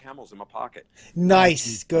pack of Camels in my pocket.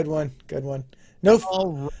 Nice. Good one. Good one.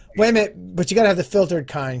 No, wait a minute, but you got to have the filtered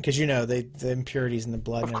kind because, the impurities in the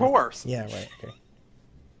blood. Of course. Yeah, right. Okay.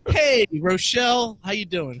 Hey, Rochelle. How you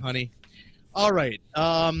doing, honey? All right.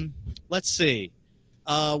 Let's see.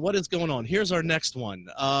 What is going on? Here's our next one.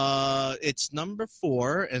 It's number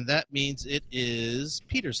 4, and that means it is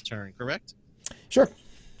Peter's turn, correct? Sure.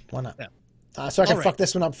 Why not? Yeah. So I can fuck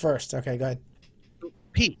this one up first. Okay, go ahead.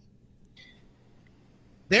 Pete,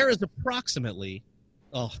 there is approximately...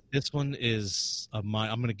 Oh, this one is I'm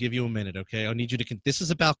going to give you a minute, okay? I need you to... This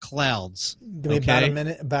is about clouds. Give me about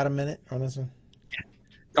a minute on this one.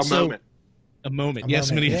 A moment. A moment.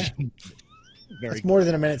 Yes, moment, yeah. It's more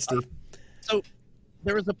than a minute, Steve. So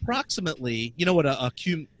there is approximately, you know what a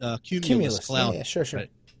cumulus cloud. Yeah, sure.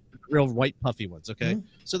 Right? Real white puffy ones, okay? Mm-hmm.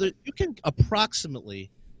 So that you can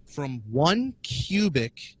approximately from 1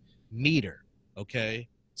 cubic meter, okay?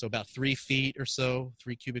 So about 3 feet or so,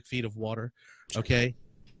 3 cubic feet of water, okay?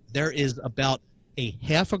 There is about a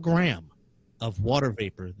half a gram of water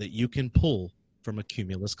vapor that you can pull from a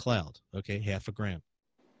cumulus cloud, okay? Half a gram.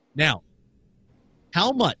 Now,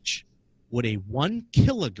 how much would a 1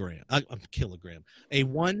 kilometer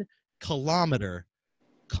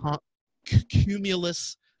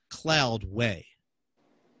cumulus cloud weigh?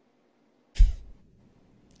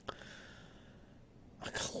 A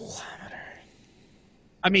kilometer.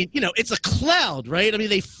 I mean, it's a cloud, right? I mean,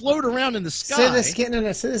 they float around in the sky. Say this again.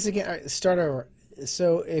 No, say this again. All right, start over.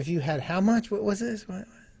 So if you had how much? What was this? What?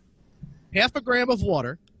 Half a gram of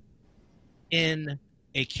water in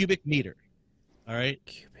a cubic meter. All right?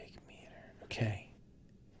 Cubic meter. Okay.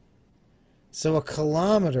 So a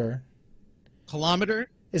kilometer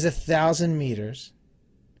is 1,000 meters.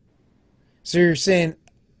 So you're saying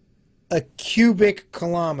a cubic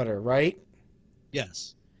kilometer, right?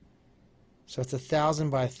 Yes. So it's 1,000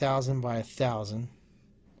 by 1,000 by 1,000.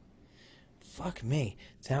 Fuck me.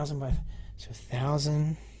 1,000 by... So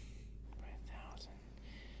 1,000 by 1,000.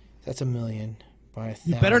 That's 1,000,000 by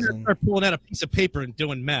 1,000. You better not start pulling out a piece of paper and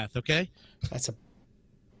doing math, okay? That's a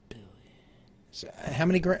billion. So how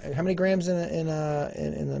many grams in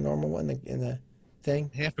the normal one in the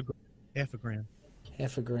thing? Half a gram. Half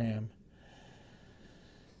a gram.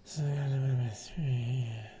 So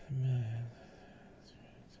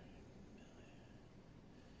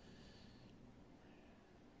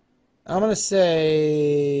I'm going to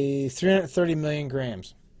say 330 million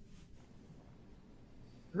grams.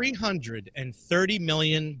 330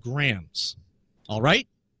 million grams. All right?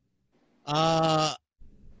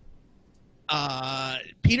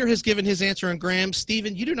 Peter has given his answer in grams.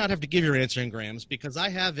 Stephen, you do not have to give your answer in grams because I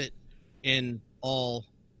have it in all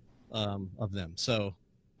of them. So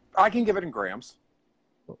I can give it in grams.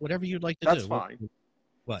 Whatever you'd like to do. That's fine.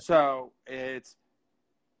 What? So it's...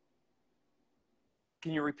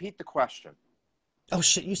 Can you repeat the question? Oh,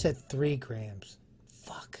 shit. You said 3 grams.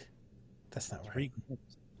 fuck. That's not right. 3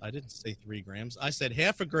 grams. I didn't say 3 grams. I said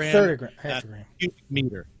half a gram. Half a gram. Cubic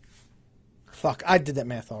meter. Fuck, I did that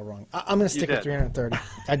math all wrong. I'm going to stick with 330.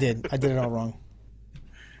 I did it all wrong.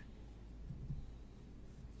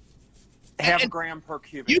 Half a gram per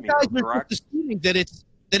cubic you meter, guys are correct? assuming that it's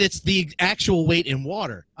the actual weight in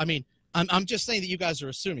water. I mean, I'm just saying that you guys are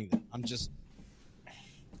assuming that. I'm just.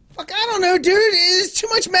 Fuck, I don't know, dude. It's too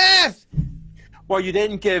much math. Well, you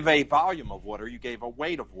didn't give a volume of water. You gave a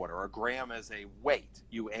weight of water. A gram is a weight.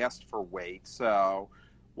 You asked for weight. So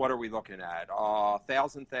what are we looking at?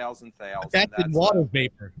 1,000. That's in water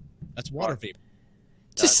vapor. That's water vapor.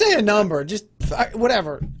 Just say a number. Just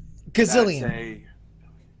whatever. Gazillion.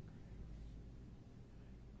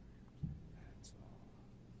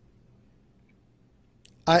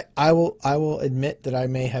 I will admit that I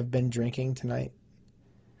may have been drinking tonight.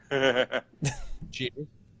 Cheater.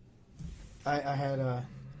 I had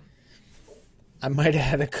I might have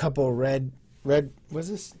had a couple red. Was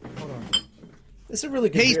this? Hold on. This is a really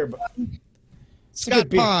good beer. But Scott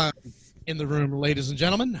Pond in the room, ladies and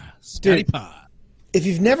gentlemen. Scotty Pond. If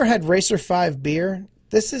you've never had Racer 5 beer,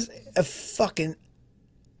 this is a fucking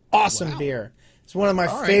awesome beer. It's one of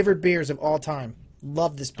my favorite beers of all time.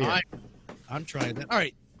 Love this beer. I'm trying that. All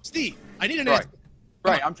right, Steve, I need an answer.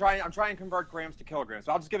 Right. I'm trying to convert grams to kilograms.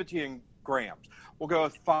 So I'll just give it to you in grams. We'll go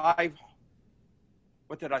with 5.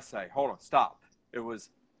 What did I say? Hold on. Stop. It was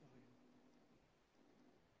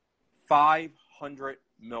 500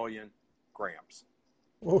 million grams.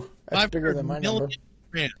 Oh, that's bigger than my number.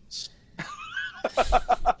 Grams.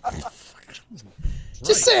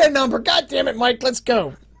 Just say a number. God damn it, Mike. Let's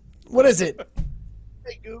go. What is it?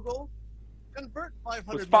 Hey, Google. Convert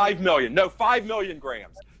 500 It was 5 million. No, 5 million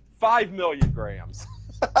grams. 5 million grams.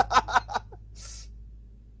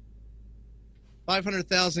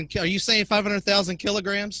 500,000. Are you saying 500,000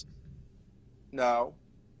 kilograms? No.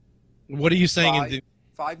 What are you saying?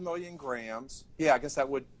 5 million grams. Yeah, I guess that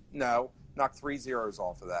would, knock 3 zeros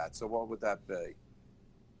off of that. So what would that be?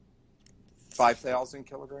 5,000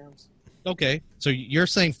 kilograms? Okay, so you're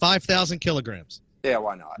saying 5,000 kilograms. Yeah,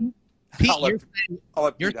 why not? Pete, I'll let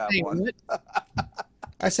Pete have one.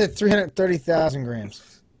 I said 330,000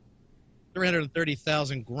 grams.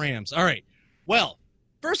 330,000 grams. All right. Well,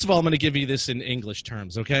 first of all, I'm going to give you this in English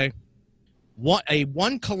terms, okay? A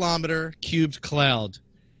 1 kilometer cubed cloud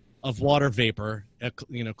of water vapor,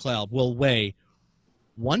 cloud, will weigh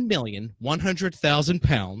 1,100,000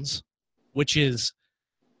 pounds, which is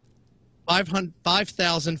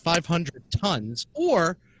 5,500 tons,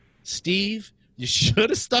 or, Steve, you should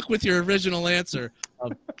have stuck with your original answer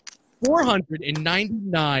of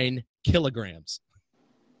 499 kilograms.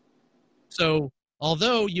 So,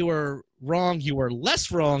 although you are wrong, you are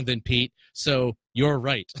less wrong than Pete, so you're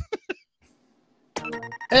right.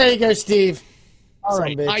 There you go, Steve. All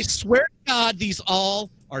right. I swear to God, these all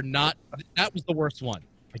are not. That was the worst one.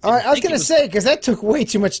 All right, I was going to say, because that took way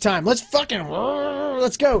too much time. Let's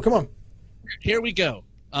go. Come on. Here we go.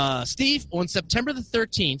 Steve, on September the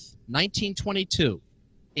 13th, 1922,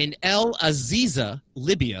 in El Aziza,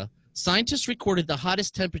 Libya, scientists recorded the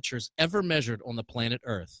hottest temperatures ever measured on the planet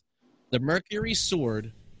Earth. The mercury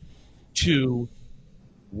soared to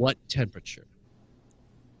what temperature?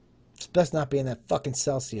 It's best not be in that fucking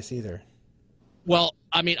Celsius either. Well,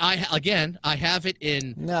 I mean, I have it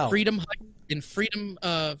in Freedom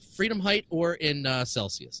height or in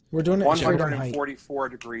Celsius. We're doing it 144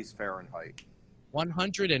 degrees Fahrenheit.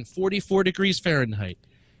 144 degrees Fahrenheit.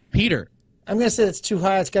 Peter. I'm going to say it's too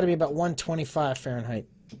high. It's got to be about 125 Fahrenheit.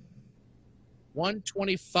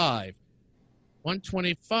 125.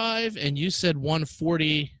 125, and you said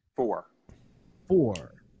 144. Oh,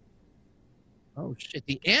 shit.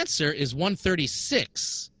 The answer is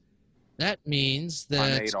 136. That means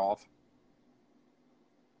that... I'm 8 off.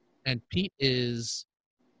 And Pete is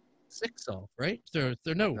 6 off, right? No.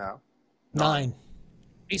 9.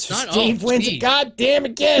 He's not. Steve wins it. God damn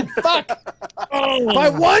again. Fuck. By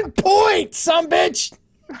 1 point, sumbitch.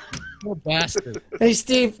 Poor bastard. Hey,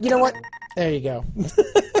 Steve, you know what? There you go.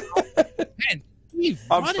 Man, Steve,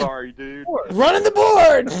 I'm sorry, dude. Running the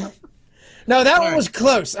board. No, that one was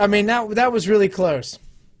close. I mean, that was really close.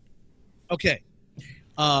 Okay.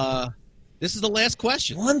 This is the last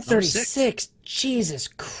question. 136. Jesus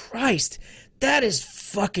Christ. That is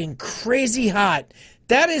fucking crazy hot.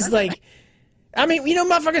 That is like... I mean,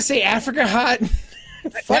 motherfuckers say Africa hot.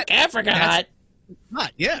 Fuck Africa hot.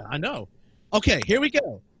 Hot, yeah, I know. Okay, here we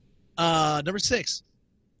go. Number 6.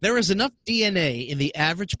 There is enough DNA in the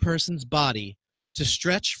average person's body to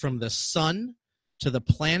stretch from the sun to the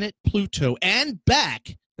planet Pluto and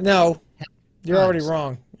back. No, you're already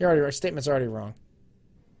wrong. Your statement's already wrong.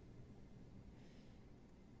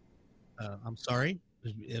 I'm sorry.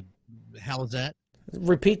 How is that?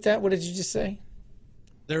 Repeat that. What did you just say?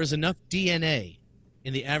 There is enough DNA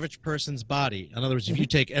in the average person's body. In other words, if you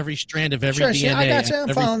take every strand of every Sure, DNA, I got you. I'm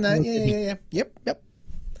following that. Yeah. Yep.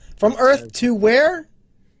 From Earth to where?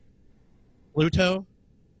 Pluto.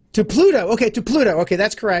 To Pluto. Okay, to Pluto. Okay,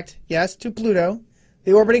 that's correct. Yes, to Pluto,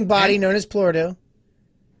 the orbiting body known as Pluto.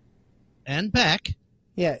 And back.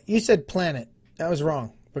 Yeah, you said planet. That was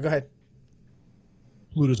wrong. But go ahead.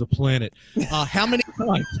 Pluto's a planet. How many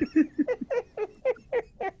times?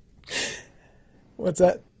 What's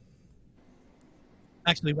that?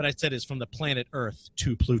 Actually, what I said is from the planet Earth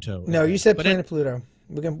to Pluto. No, you said But planet Pluto.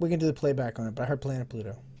 We can do the playback on it, but I heard planet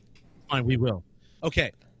Pluto. Fine, we will.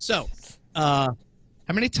 Okay, so how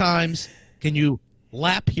many times can you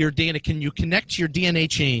lap your DNA? Can you connect your DNA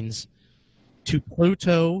chains to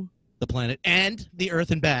Pluto, the planet, and the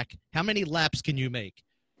Earth and back? How many laps can you make?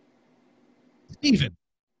 Steven.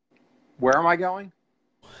 Where am I going?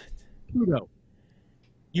 Pluto.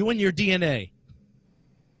 You and your DNA.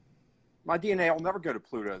 My DNA will never go to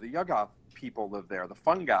Pluto. The Yugoth people live there. The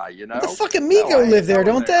fungi, you know. The fucking Migo live there,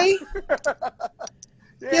 don't they?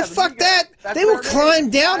 Yeah, fuck that. They will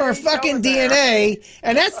climb down our fucking DNA,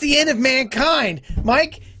 and that's the end of mankind.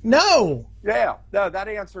 Mike, no. Yeah, no, that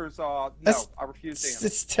answer is no. I refuse to answer.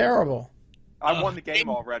 It's terrible. I won the game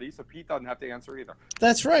already, so Pete doesn't have to answer either.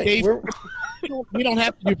 That's right. Dave, we don't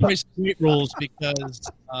have to do price rules because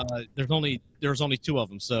there's only two of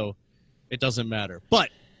them, so it doesn't matter.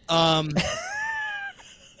 But I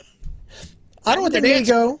don't want the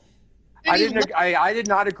Migo. I did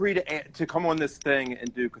not agree to come on this thing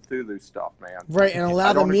and do Cthulhu stuff, man. Right, and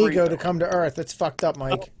allow the Migo to come to Earth. That's fucked up,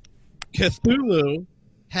 Mike. Cthulhu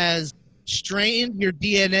has strained your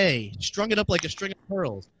DNA, strung it up like a string of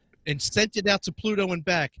pearls, and sent it out to Pluto and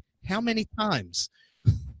back. How many times?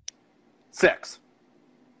 6.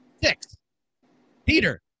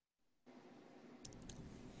 Peter.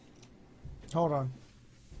 Hold on.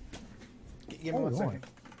 Give me 1 second.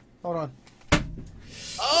 Hold on.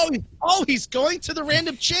 Oh, he's going to the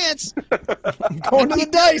random chance. I'm going to the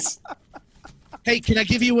dice. Hey, can I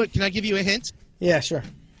give you a hint? Yeah, sure.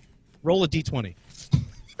 Roll a d20.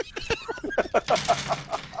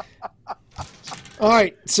 All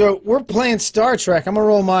right, so we're playing Star Trek. I'm going to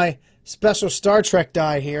roll my special Star Trek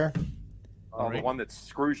die here. The one that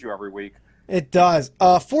screws you every week. It does.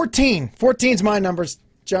 14. 14's my numbers,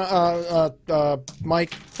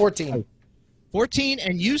 Mike. 14. 14,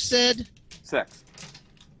 and you said? 6.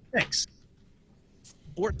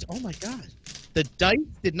 Oh, my God. The dice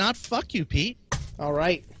did not fuck you, Pete. All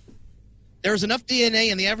right. There's enough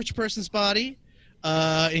DNA in the average person's body.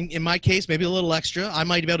 In my case, maybe a little extra. I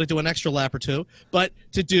might be able to do an extra lap or two. But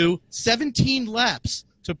to do 17 laps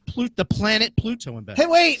to the planet Pluto and back. Hey,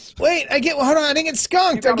 wait. Hold on. I didn't get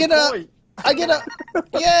skunked. I get a.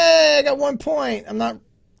 Yeah, I got 1 point. I'm not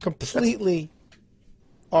completely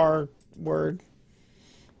R word.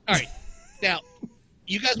 All right. Now,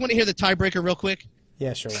 you guys want to hear the tiebreaker real quick?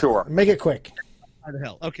 Yeah, sure. Sure. Make it quick. How the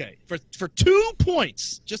hell? Okay. For 2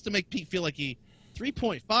 points, just to make Pete feel like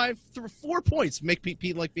 3.5, 4 points, make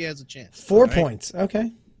Pete like he has a chance. 4 points.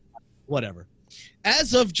 Okay. Whatever.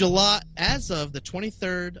 As of the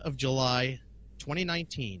 23rd of July,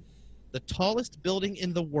 2019, the tallest building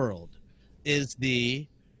in the world is the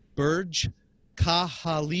Burj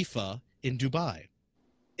Khalifa in Dubai.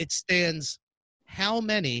 It stands how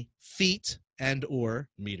many feet and or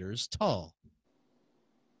meters tall?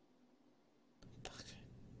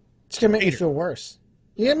 It's going to make me feel worse.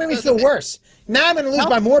 You're going to make me feel worse. Now I'm going to lose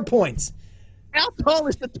by more points. How tall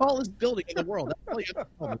is the tallest building in the world?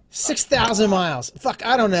 6,000 miles. Fuck,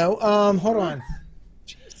 I don't know. Hold on.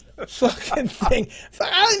 Fucking thing. Fuck,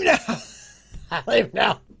 I don't even know. I don't even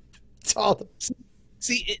know. It's all.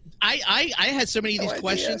 See, I had so many of these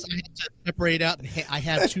questions. I had to separate out, and I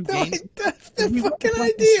have two games. That's the fucking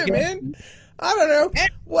idea, man. I don't know.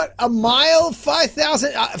 What, a mile?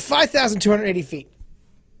 5,280 feet.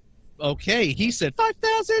 Okay, he said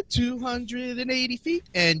 5,280 feet,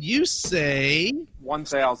 and you say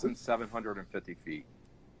 1,750 feet.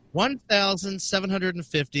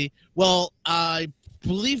 1,750. Well, I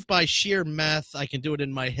believe by sheer math, I can do it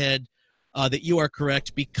in my head, that you are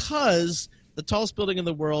correct, because the tallest building in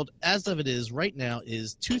the world, as of it is right now,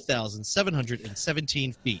 is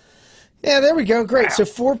 2,717 feet. Yeah, there we go. Great. Wow. So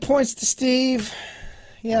 4 points to Steve.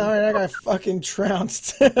 Yeah, all right, I got fucking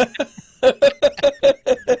trounced.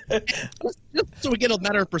 Just so we get a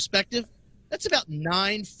matter of perspective, that's about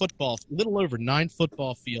a little over 9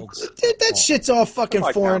 football fields. Dude, that shit's all fucking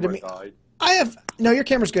foreign to me. No, your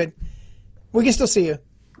camera's good. We can still see you.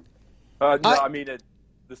 No, I mean,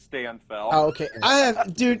 the stand fell. Oh, okay. I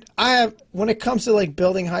have, when it comes to like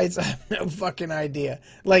building heights, I have no fucking idea.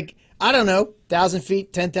 Like, I don't know, 1,000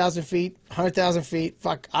 feet, 10,000 feet, 100,000 feet,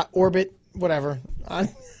 orbit, whatever. All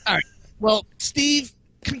right. Well, Steve,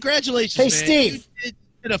 congratulations, Hey, man. Steve. You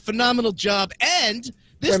did a phenomenal job, and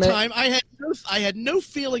this time I had no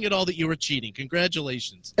feeling at all that you were cheating.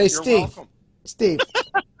 Congratulations. Hey, You're Steve. welcome. Steve.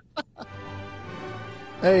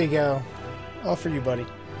 There you go. All for you, buddy.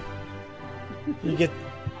 You get.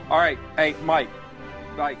 All right, hey Mike.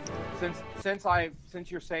 Like since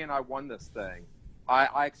you're saying I won this thing,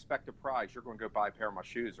 I expect a prize. You're going to go buy a pair of my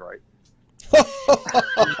shoes, right?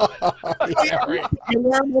 Yeah, right. You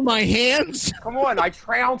wear them on my hands? Come on, I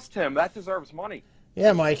trounced him. That deserves money.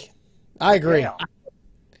 Yeah, Mike. I agree. Yeah.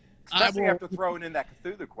 Especially after throwing in that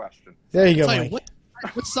Cthulhu question. There you go, Tell you, Mike.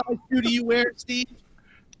 what size shoe do you wear, Steve?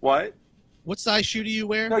 What? What size shoe do you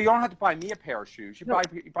wear? No, you don't have to buy me a pair of shoes. You buy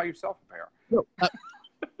yourself a pair. No.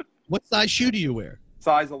 What size shoe do you wear?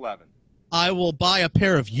 Size 11. I will buy a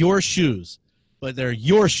pair of your shoes, but they're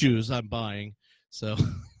your shoes I'm buying. So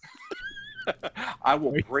I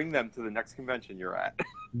will bring them to the next convention you're at.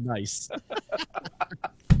 nice.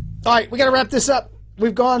 All right, we got to wrap this up.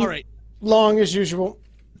 We've gone long as usual.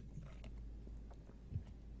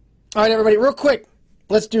 All right, everybody, real quick.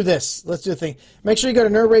 Let's do this. Let's do the thing. Make sure you go to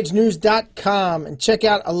nerdragenews.com and check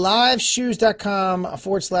out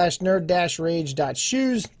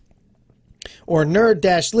aliveshoes.com/nerd-rage.shoes or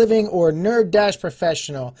nerd-living or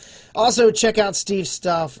nerd-professional. Also, check out Steve's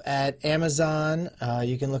stuff at Amazon.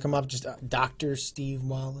 You can look him up, just Dr. Steve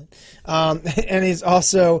Wallet. And he's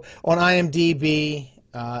also on IMDb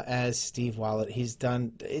as Steve Wallet.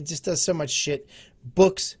 It just does so much shit.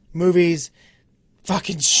 Books, movies,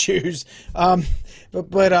 fucking shoes.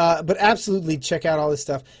 But absolutely check out all this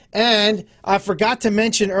stuff. And I forgot to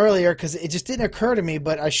mention earlier, because it just didn't occur to me,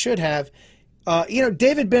 but I should have.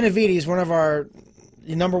 David Benavides, one of our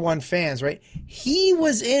number one fans, right? He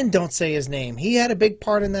was in Don't Say His Name. He had a big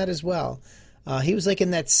part in that as well. He was like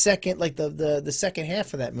in that second, like the second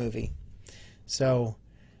half of that movie. So,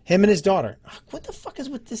 him and his daughter. What the fuck is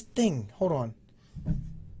with this thing? Hold on.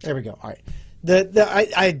 There we go. All right.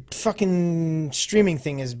 I fucking streaming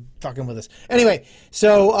thing is fucking with us. Anyway,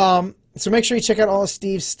 so make sure you check out all of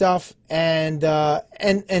Steve's stuff, and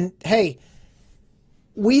hey,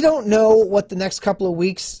 we don't know what the next couple of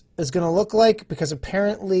weeks is going to look like, because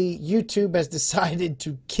apparently YouTube has decided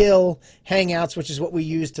to kill Hangouts, which is what we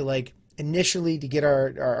use to like initially to get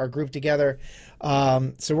our group together.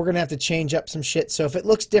 So we're going to have to change up some shit. So if it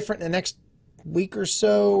looks different in the next week or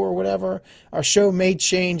so or whatever, our show may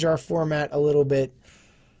change our format a little bit.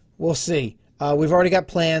 We'll see. We've already got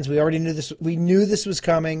plans. We already knew this. We knew this was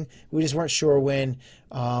coming. We just weren't sure when.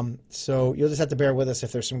 So you'll just have to bear with us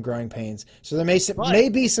if there's some growing pains. So there may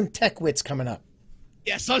be some tech wits coming up.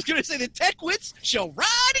 Yes, I was going to say the tech wits shall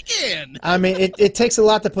ride again. I mean, it takes a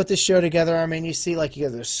lot to put this show together. I mean, you see, like,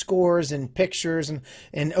 there's scores and pictures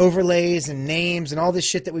and overlays and names and all this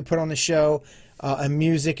shit that we put on the show. And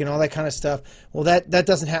music and all that kind of stuff. Well, that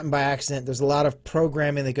doesn't happen by accident. There's a lot of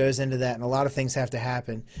programming that goes into that, and a lot of things have to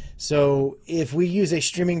happen. So if we use a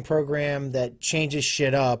streaming program that changes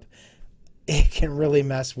shit up, it can really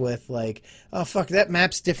mess with, like, oh, fuck, that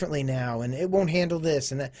maps differently now, and it won't handle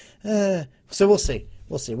this. And that. So we'll see.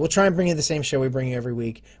 We'll try and bring you the same show we bring you every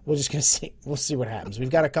week. We're just going to see. We'll see what happens. We've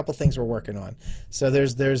got a couple things we're working on. So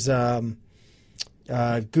there's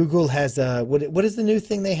Google has what is the new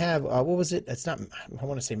thing they have? What was it? It's not. I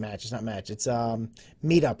want to say Match. It's not Match. It's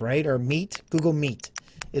Meetup, right? Or Meet. Google Meet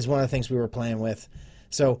is one of the things we were playing with.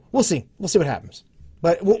 So we'll see. We'll see what happens.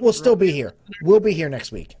 But we'll still be here. We'll be here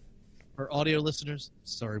next week. For audio listeners,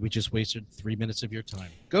 sorry, we just wasted 3 minutes of your time.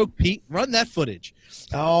 Go, Pete. Run that footage.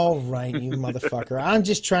 All right, you motherfucker. I'm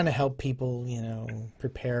just trying to help people,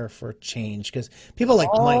 prepare for change, because people like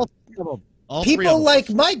Mike. People like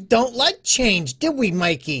Mike don't like change, did we,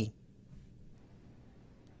 Mikey?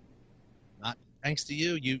 Not thanks to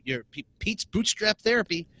you. You're Pete's bootstrap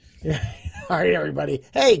therapy. Yeah. All right, everybody.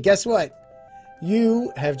 Hey, guess what?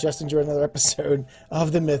 You have just enjoyed another episode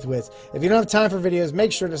of The Mythwits. If you don't have time for videos,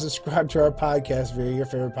 make sure to subscribe to our podcast via your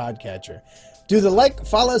favorite podcatcher. Do the like,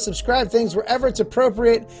 follow, subscribe things wherever it's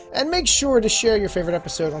appropriate, and make sure to share your favorite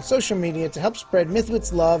episode on social media to help spread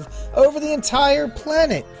Mythwits love over the entire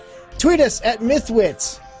planet. Tweet us at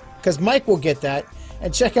Mythwits, because Mike will get that,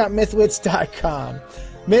 and check out mythwits.com.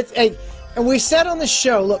 And we said on the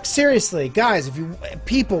show, look, seriously, guys, if you,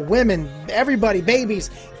 people, women, everybody, babies,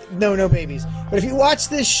 no babies, but if you watch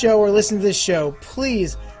this show or listen to this show,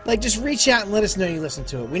 please, just reach out and let us know you listen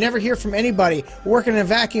to it. We never hear from anybody. We're working in a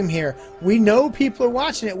vacuum here. We know people are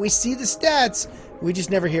watching it. We see the stats. We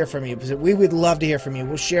just never hear from you, because we would love to hear from you.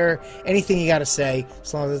 We'll share anything you got to say,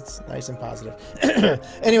 as long as it's nice and positive.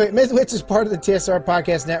 Anyway, Mythwits is part of the TSR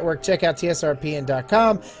Podcast Network. Check out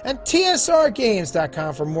tsrpn.com and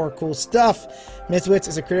tsrgames.com for more cool stuff. Mythwits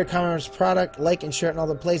is a Creative Commons product. Like and share it in all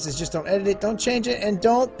the places. Just don't edit it, don't change it, and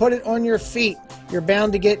don't put it on your feet. You're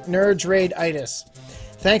bound to get Nerd Raid-itis.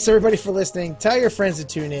 Thanks, everybody, for listening. Tell your friends to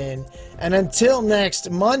tune in. And until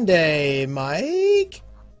next Monday, Mike...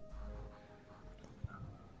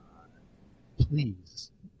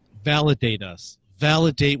 Please validate us.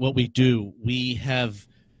 Validate what we do. We have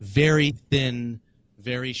very thin,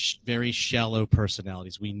 very shallow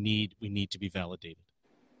personalities. We need to be validated.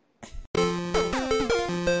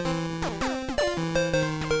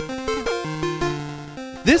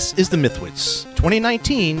 This is the Mythwits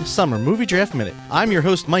 2019 Summer Movie Draft Minute. I'm your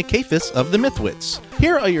host, Mike Kafis of the Mythwits.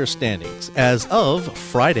 Here are your standings as of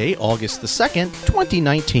Friday, August the 2nd,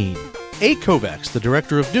 2019. A. Kovacs, the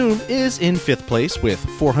director of Doom, is in 5th place with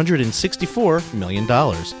 $464 million.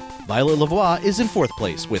 Violet Lavoie is in 4th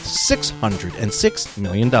place with $606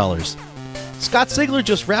 million. Scott Sigler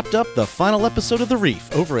just wrapped up the final episode of The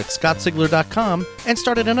Reef over at scottsigler.com and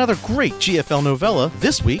started another great GFL novella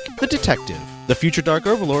this week, The Detective. The Future Dark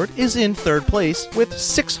Overlord is in 3rd place with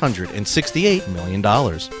 $668 million.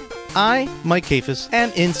 I, Mike Kafis,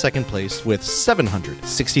 am in 2nd place with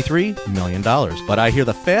 $763 million, but I hear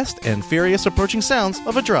the fast and furious approaching sounds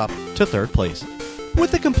of a drop to 3rd place.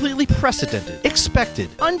 With a completely precedented, expected,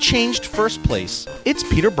 unchanged 1st place, it's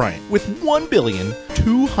Peter Bryant with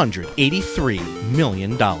 $1,283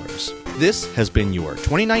 million. This has been your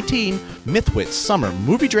 2019 Mythwits Summer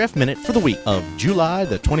Movie Draft Minute for the week of July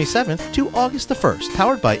the 27th to August the 1st,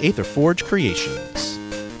 powered by Aether Forge Creations.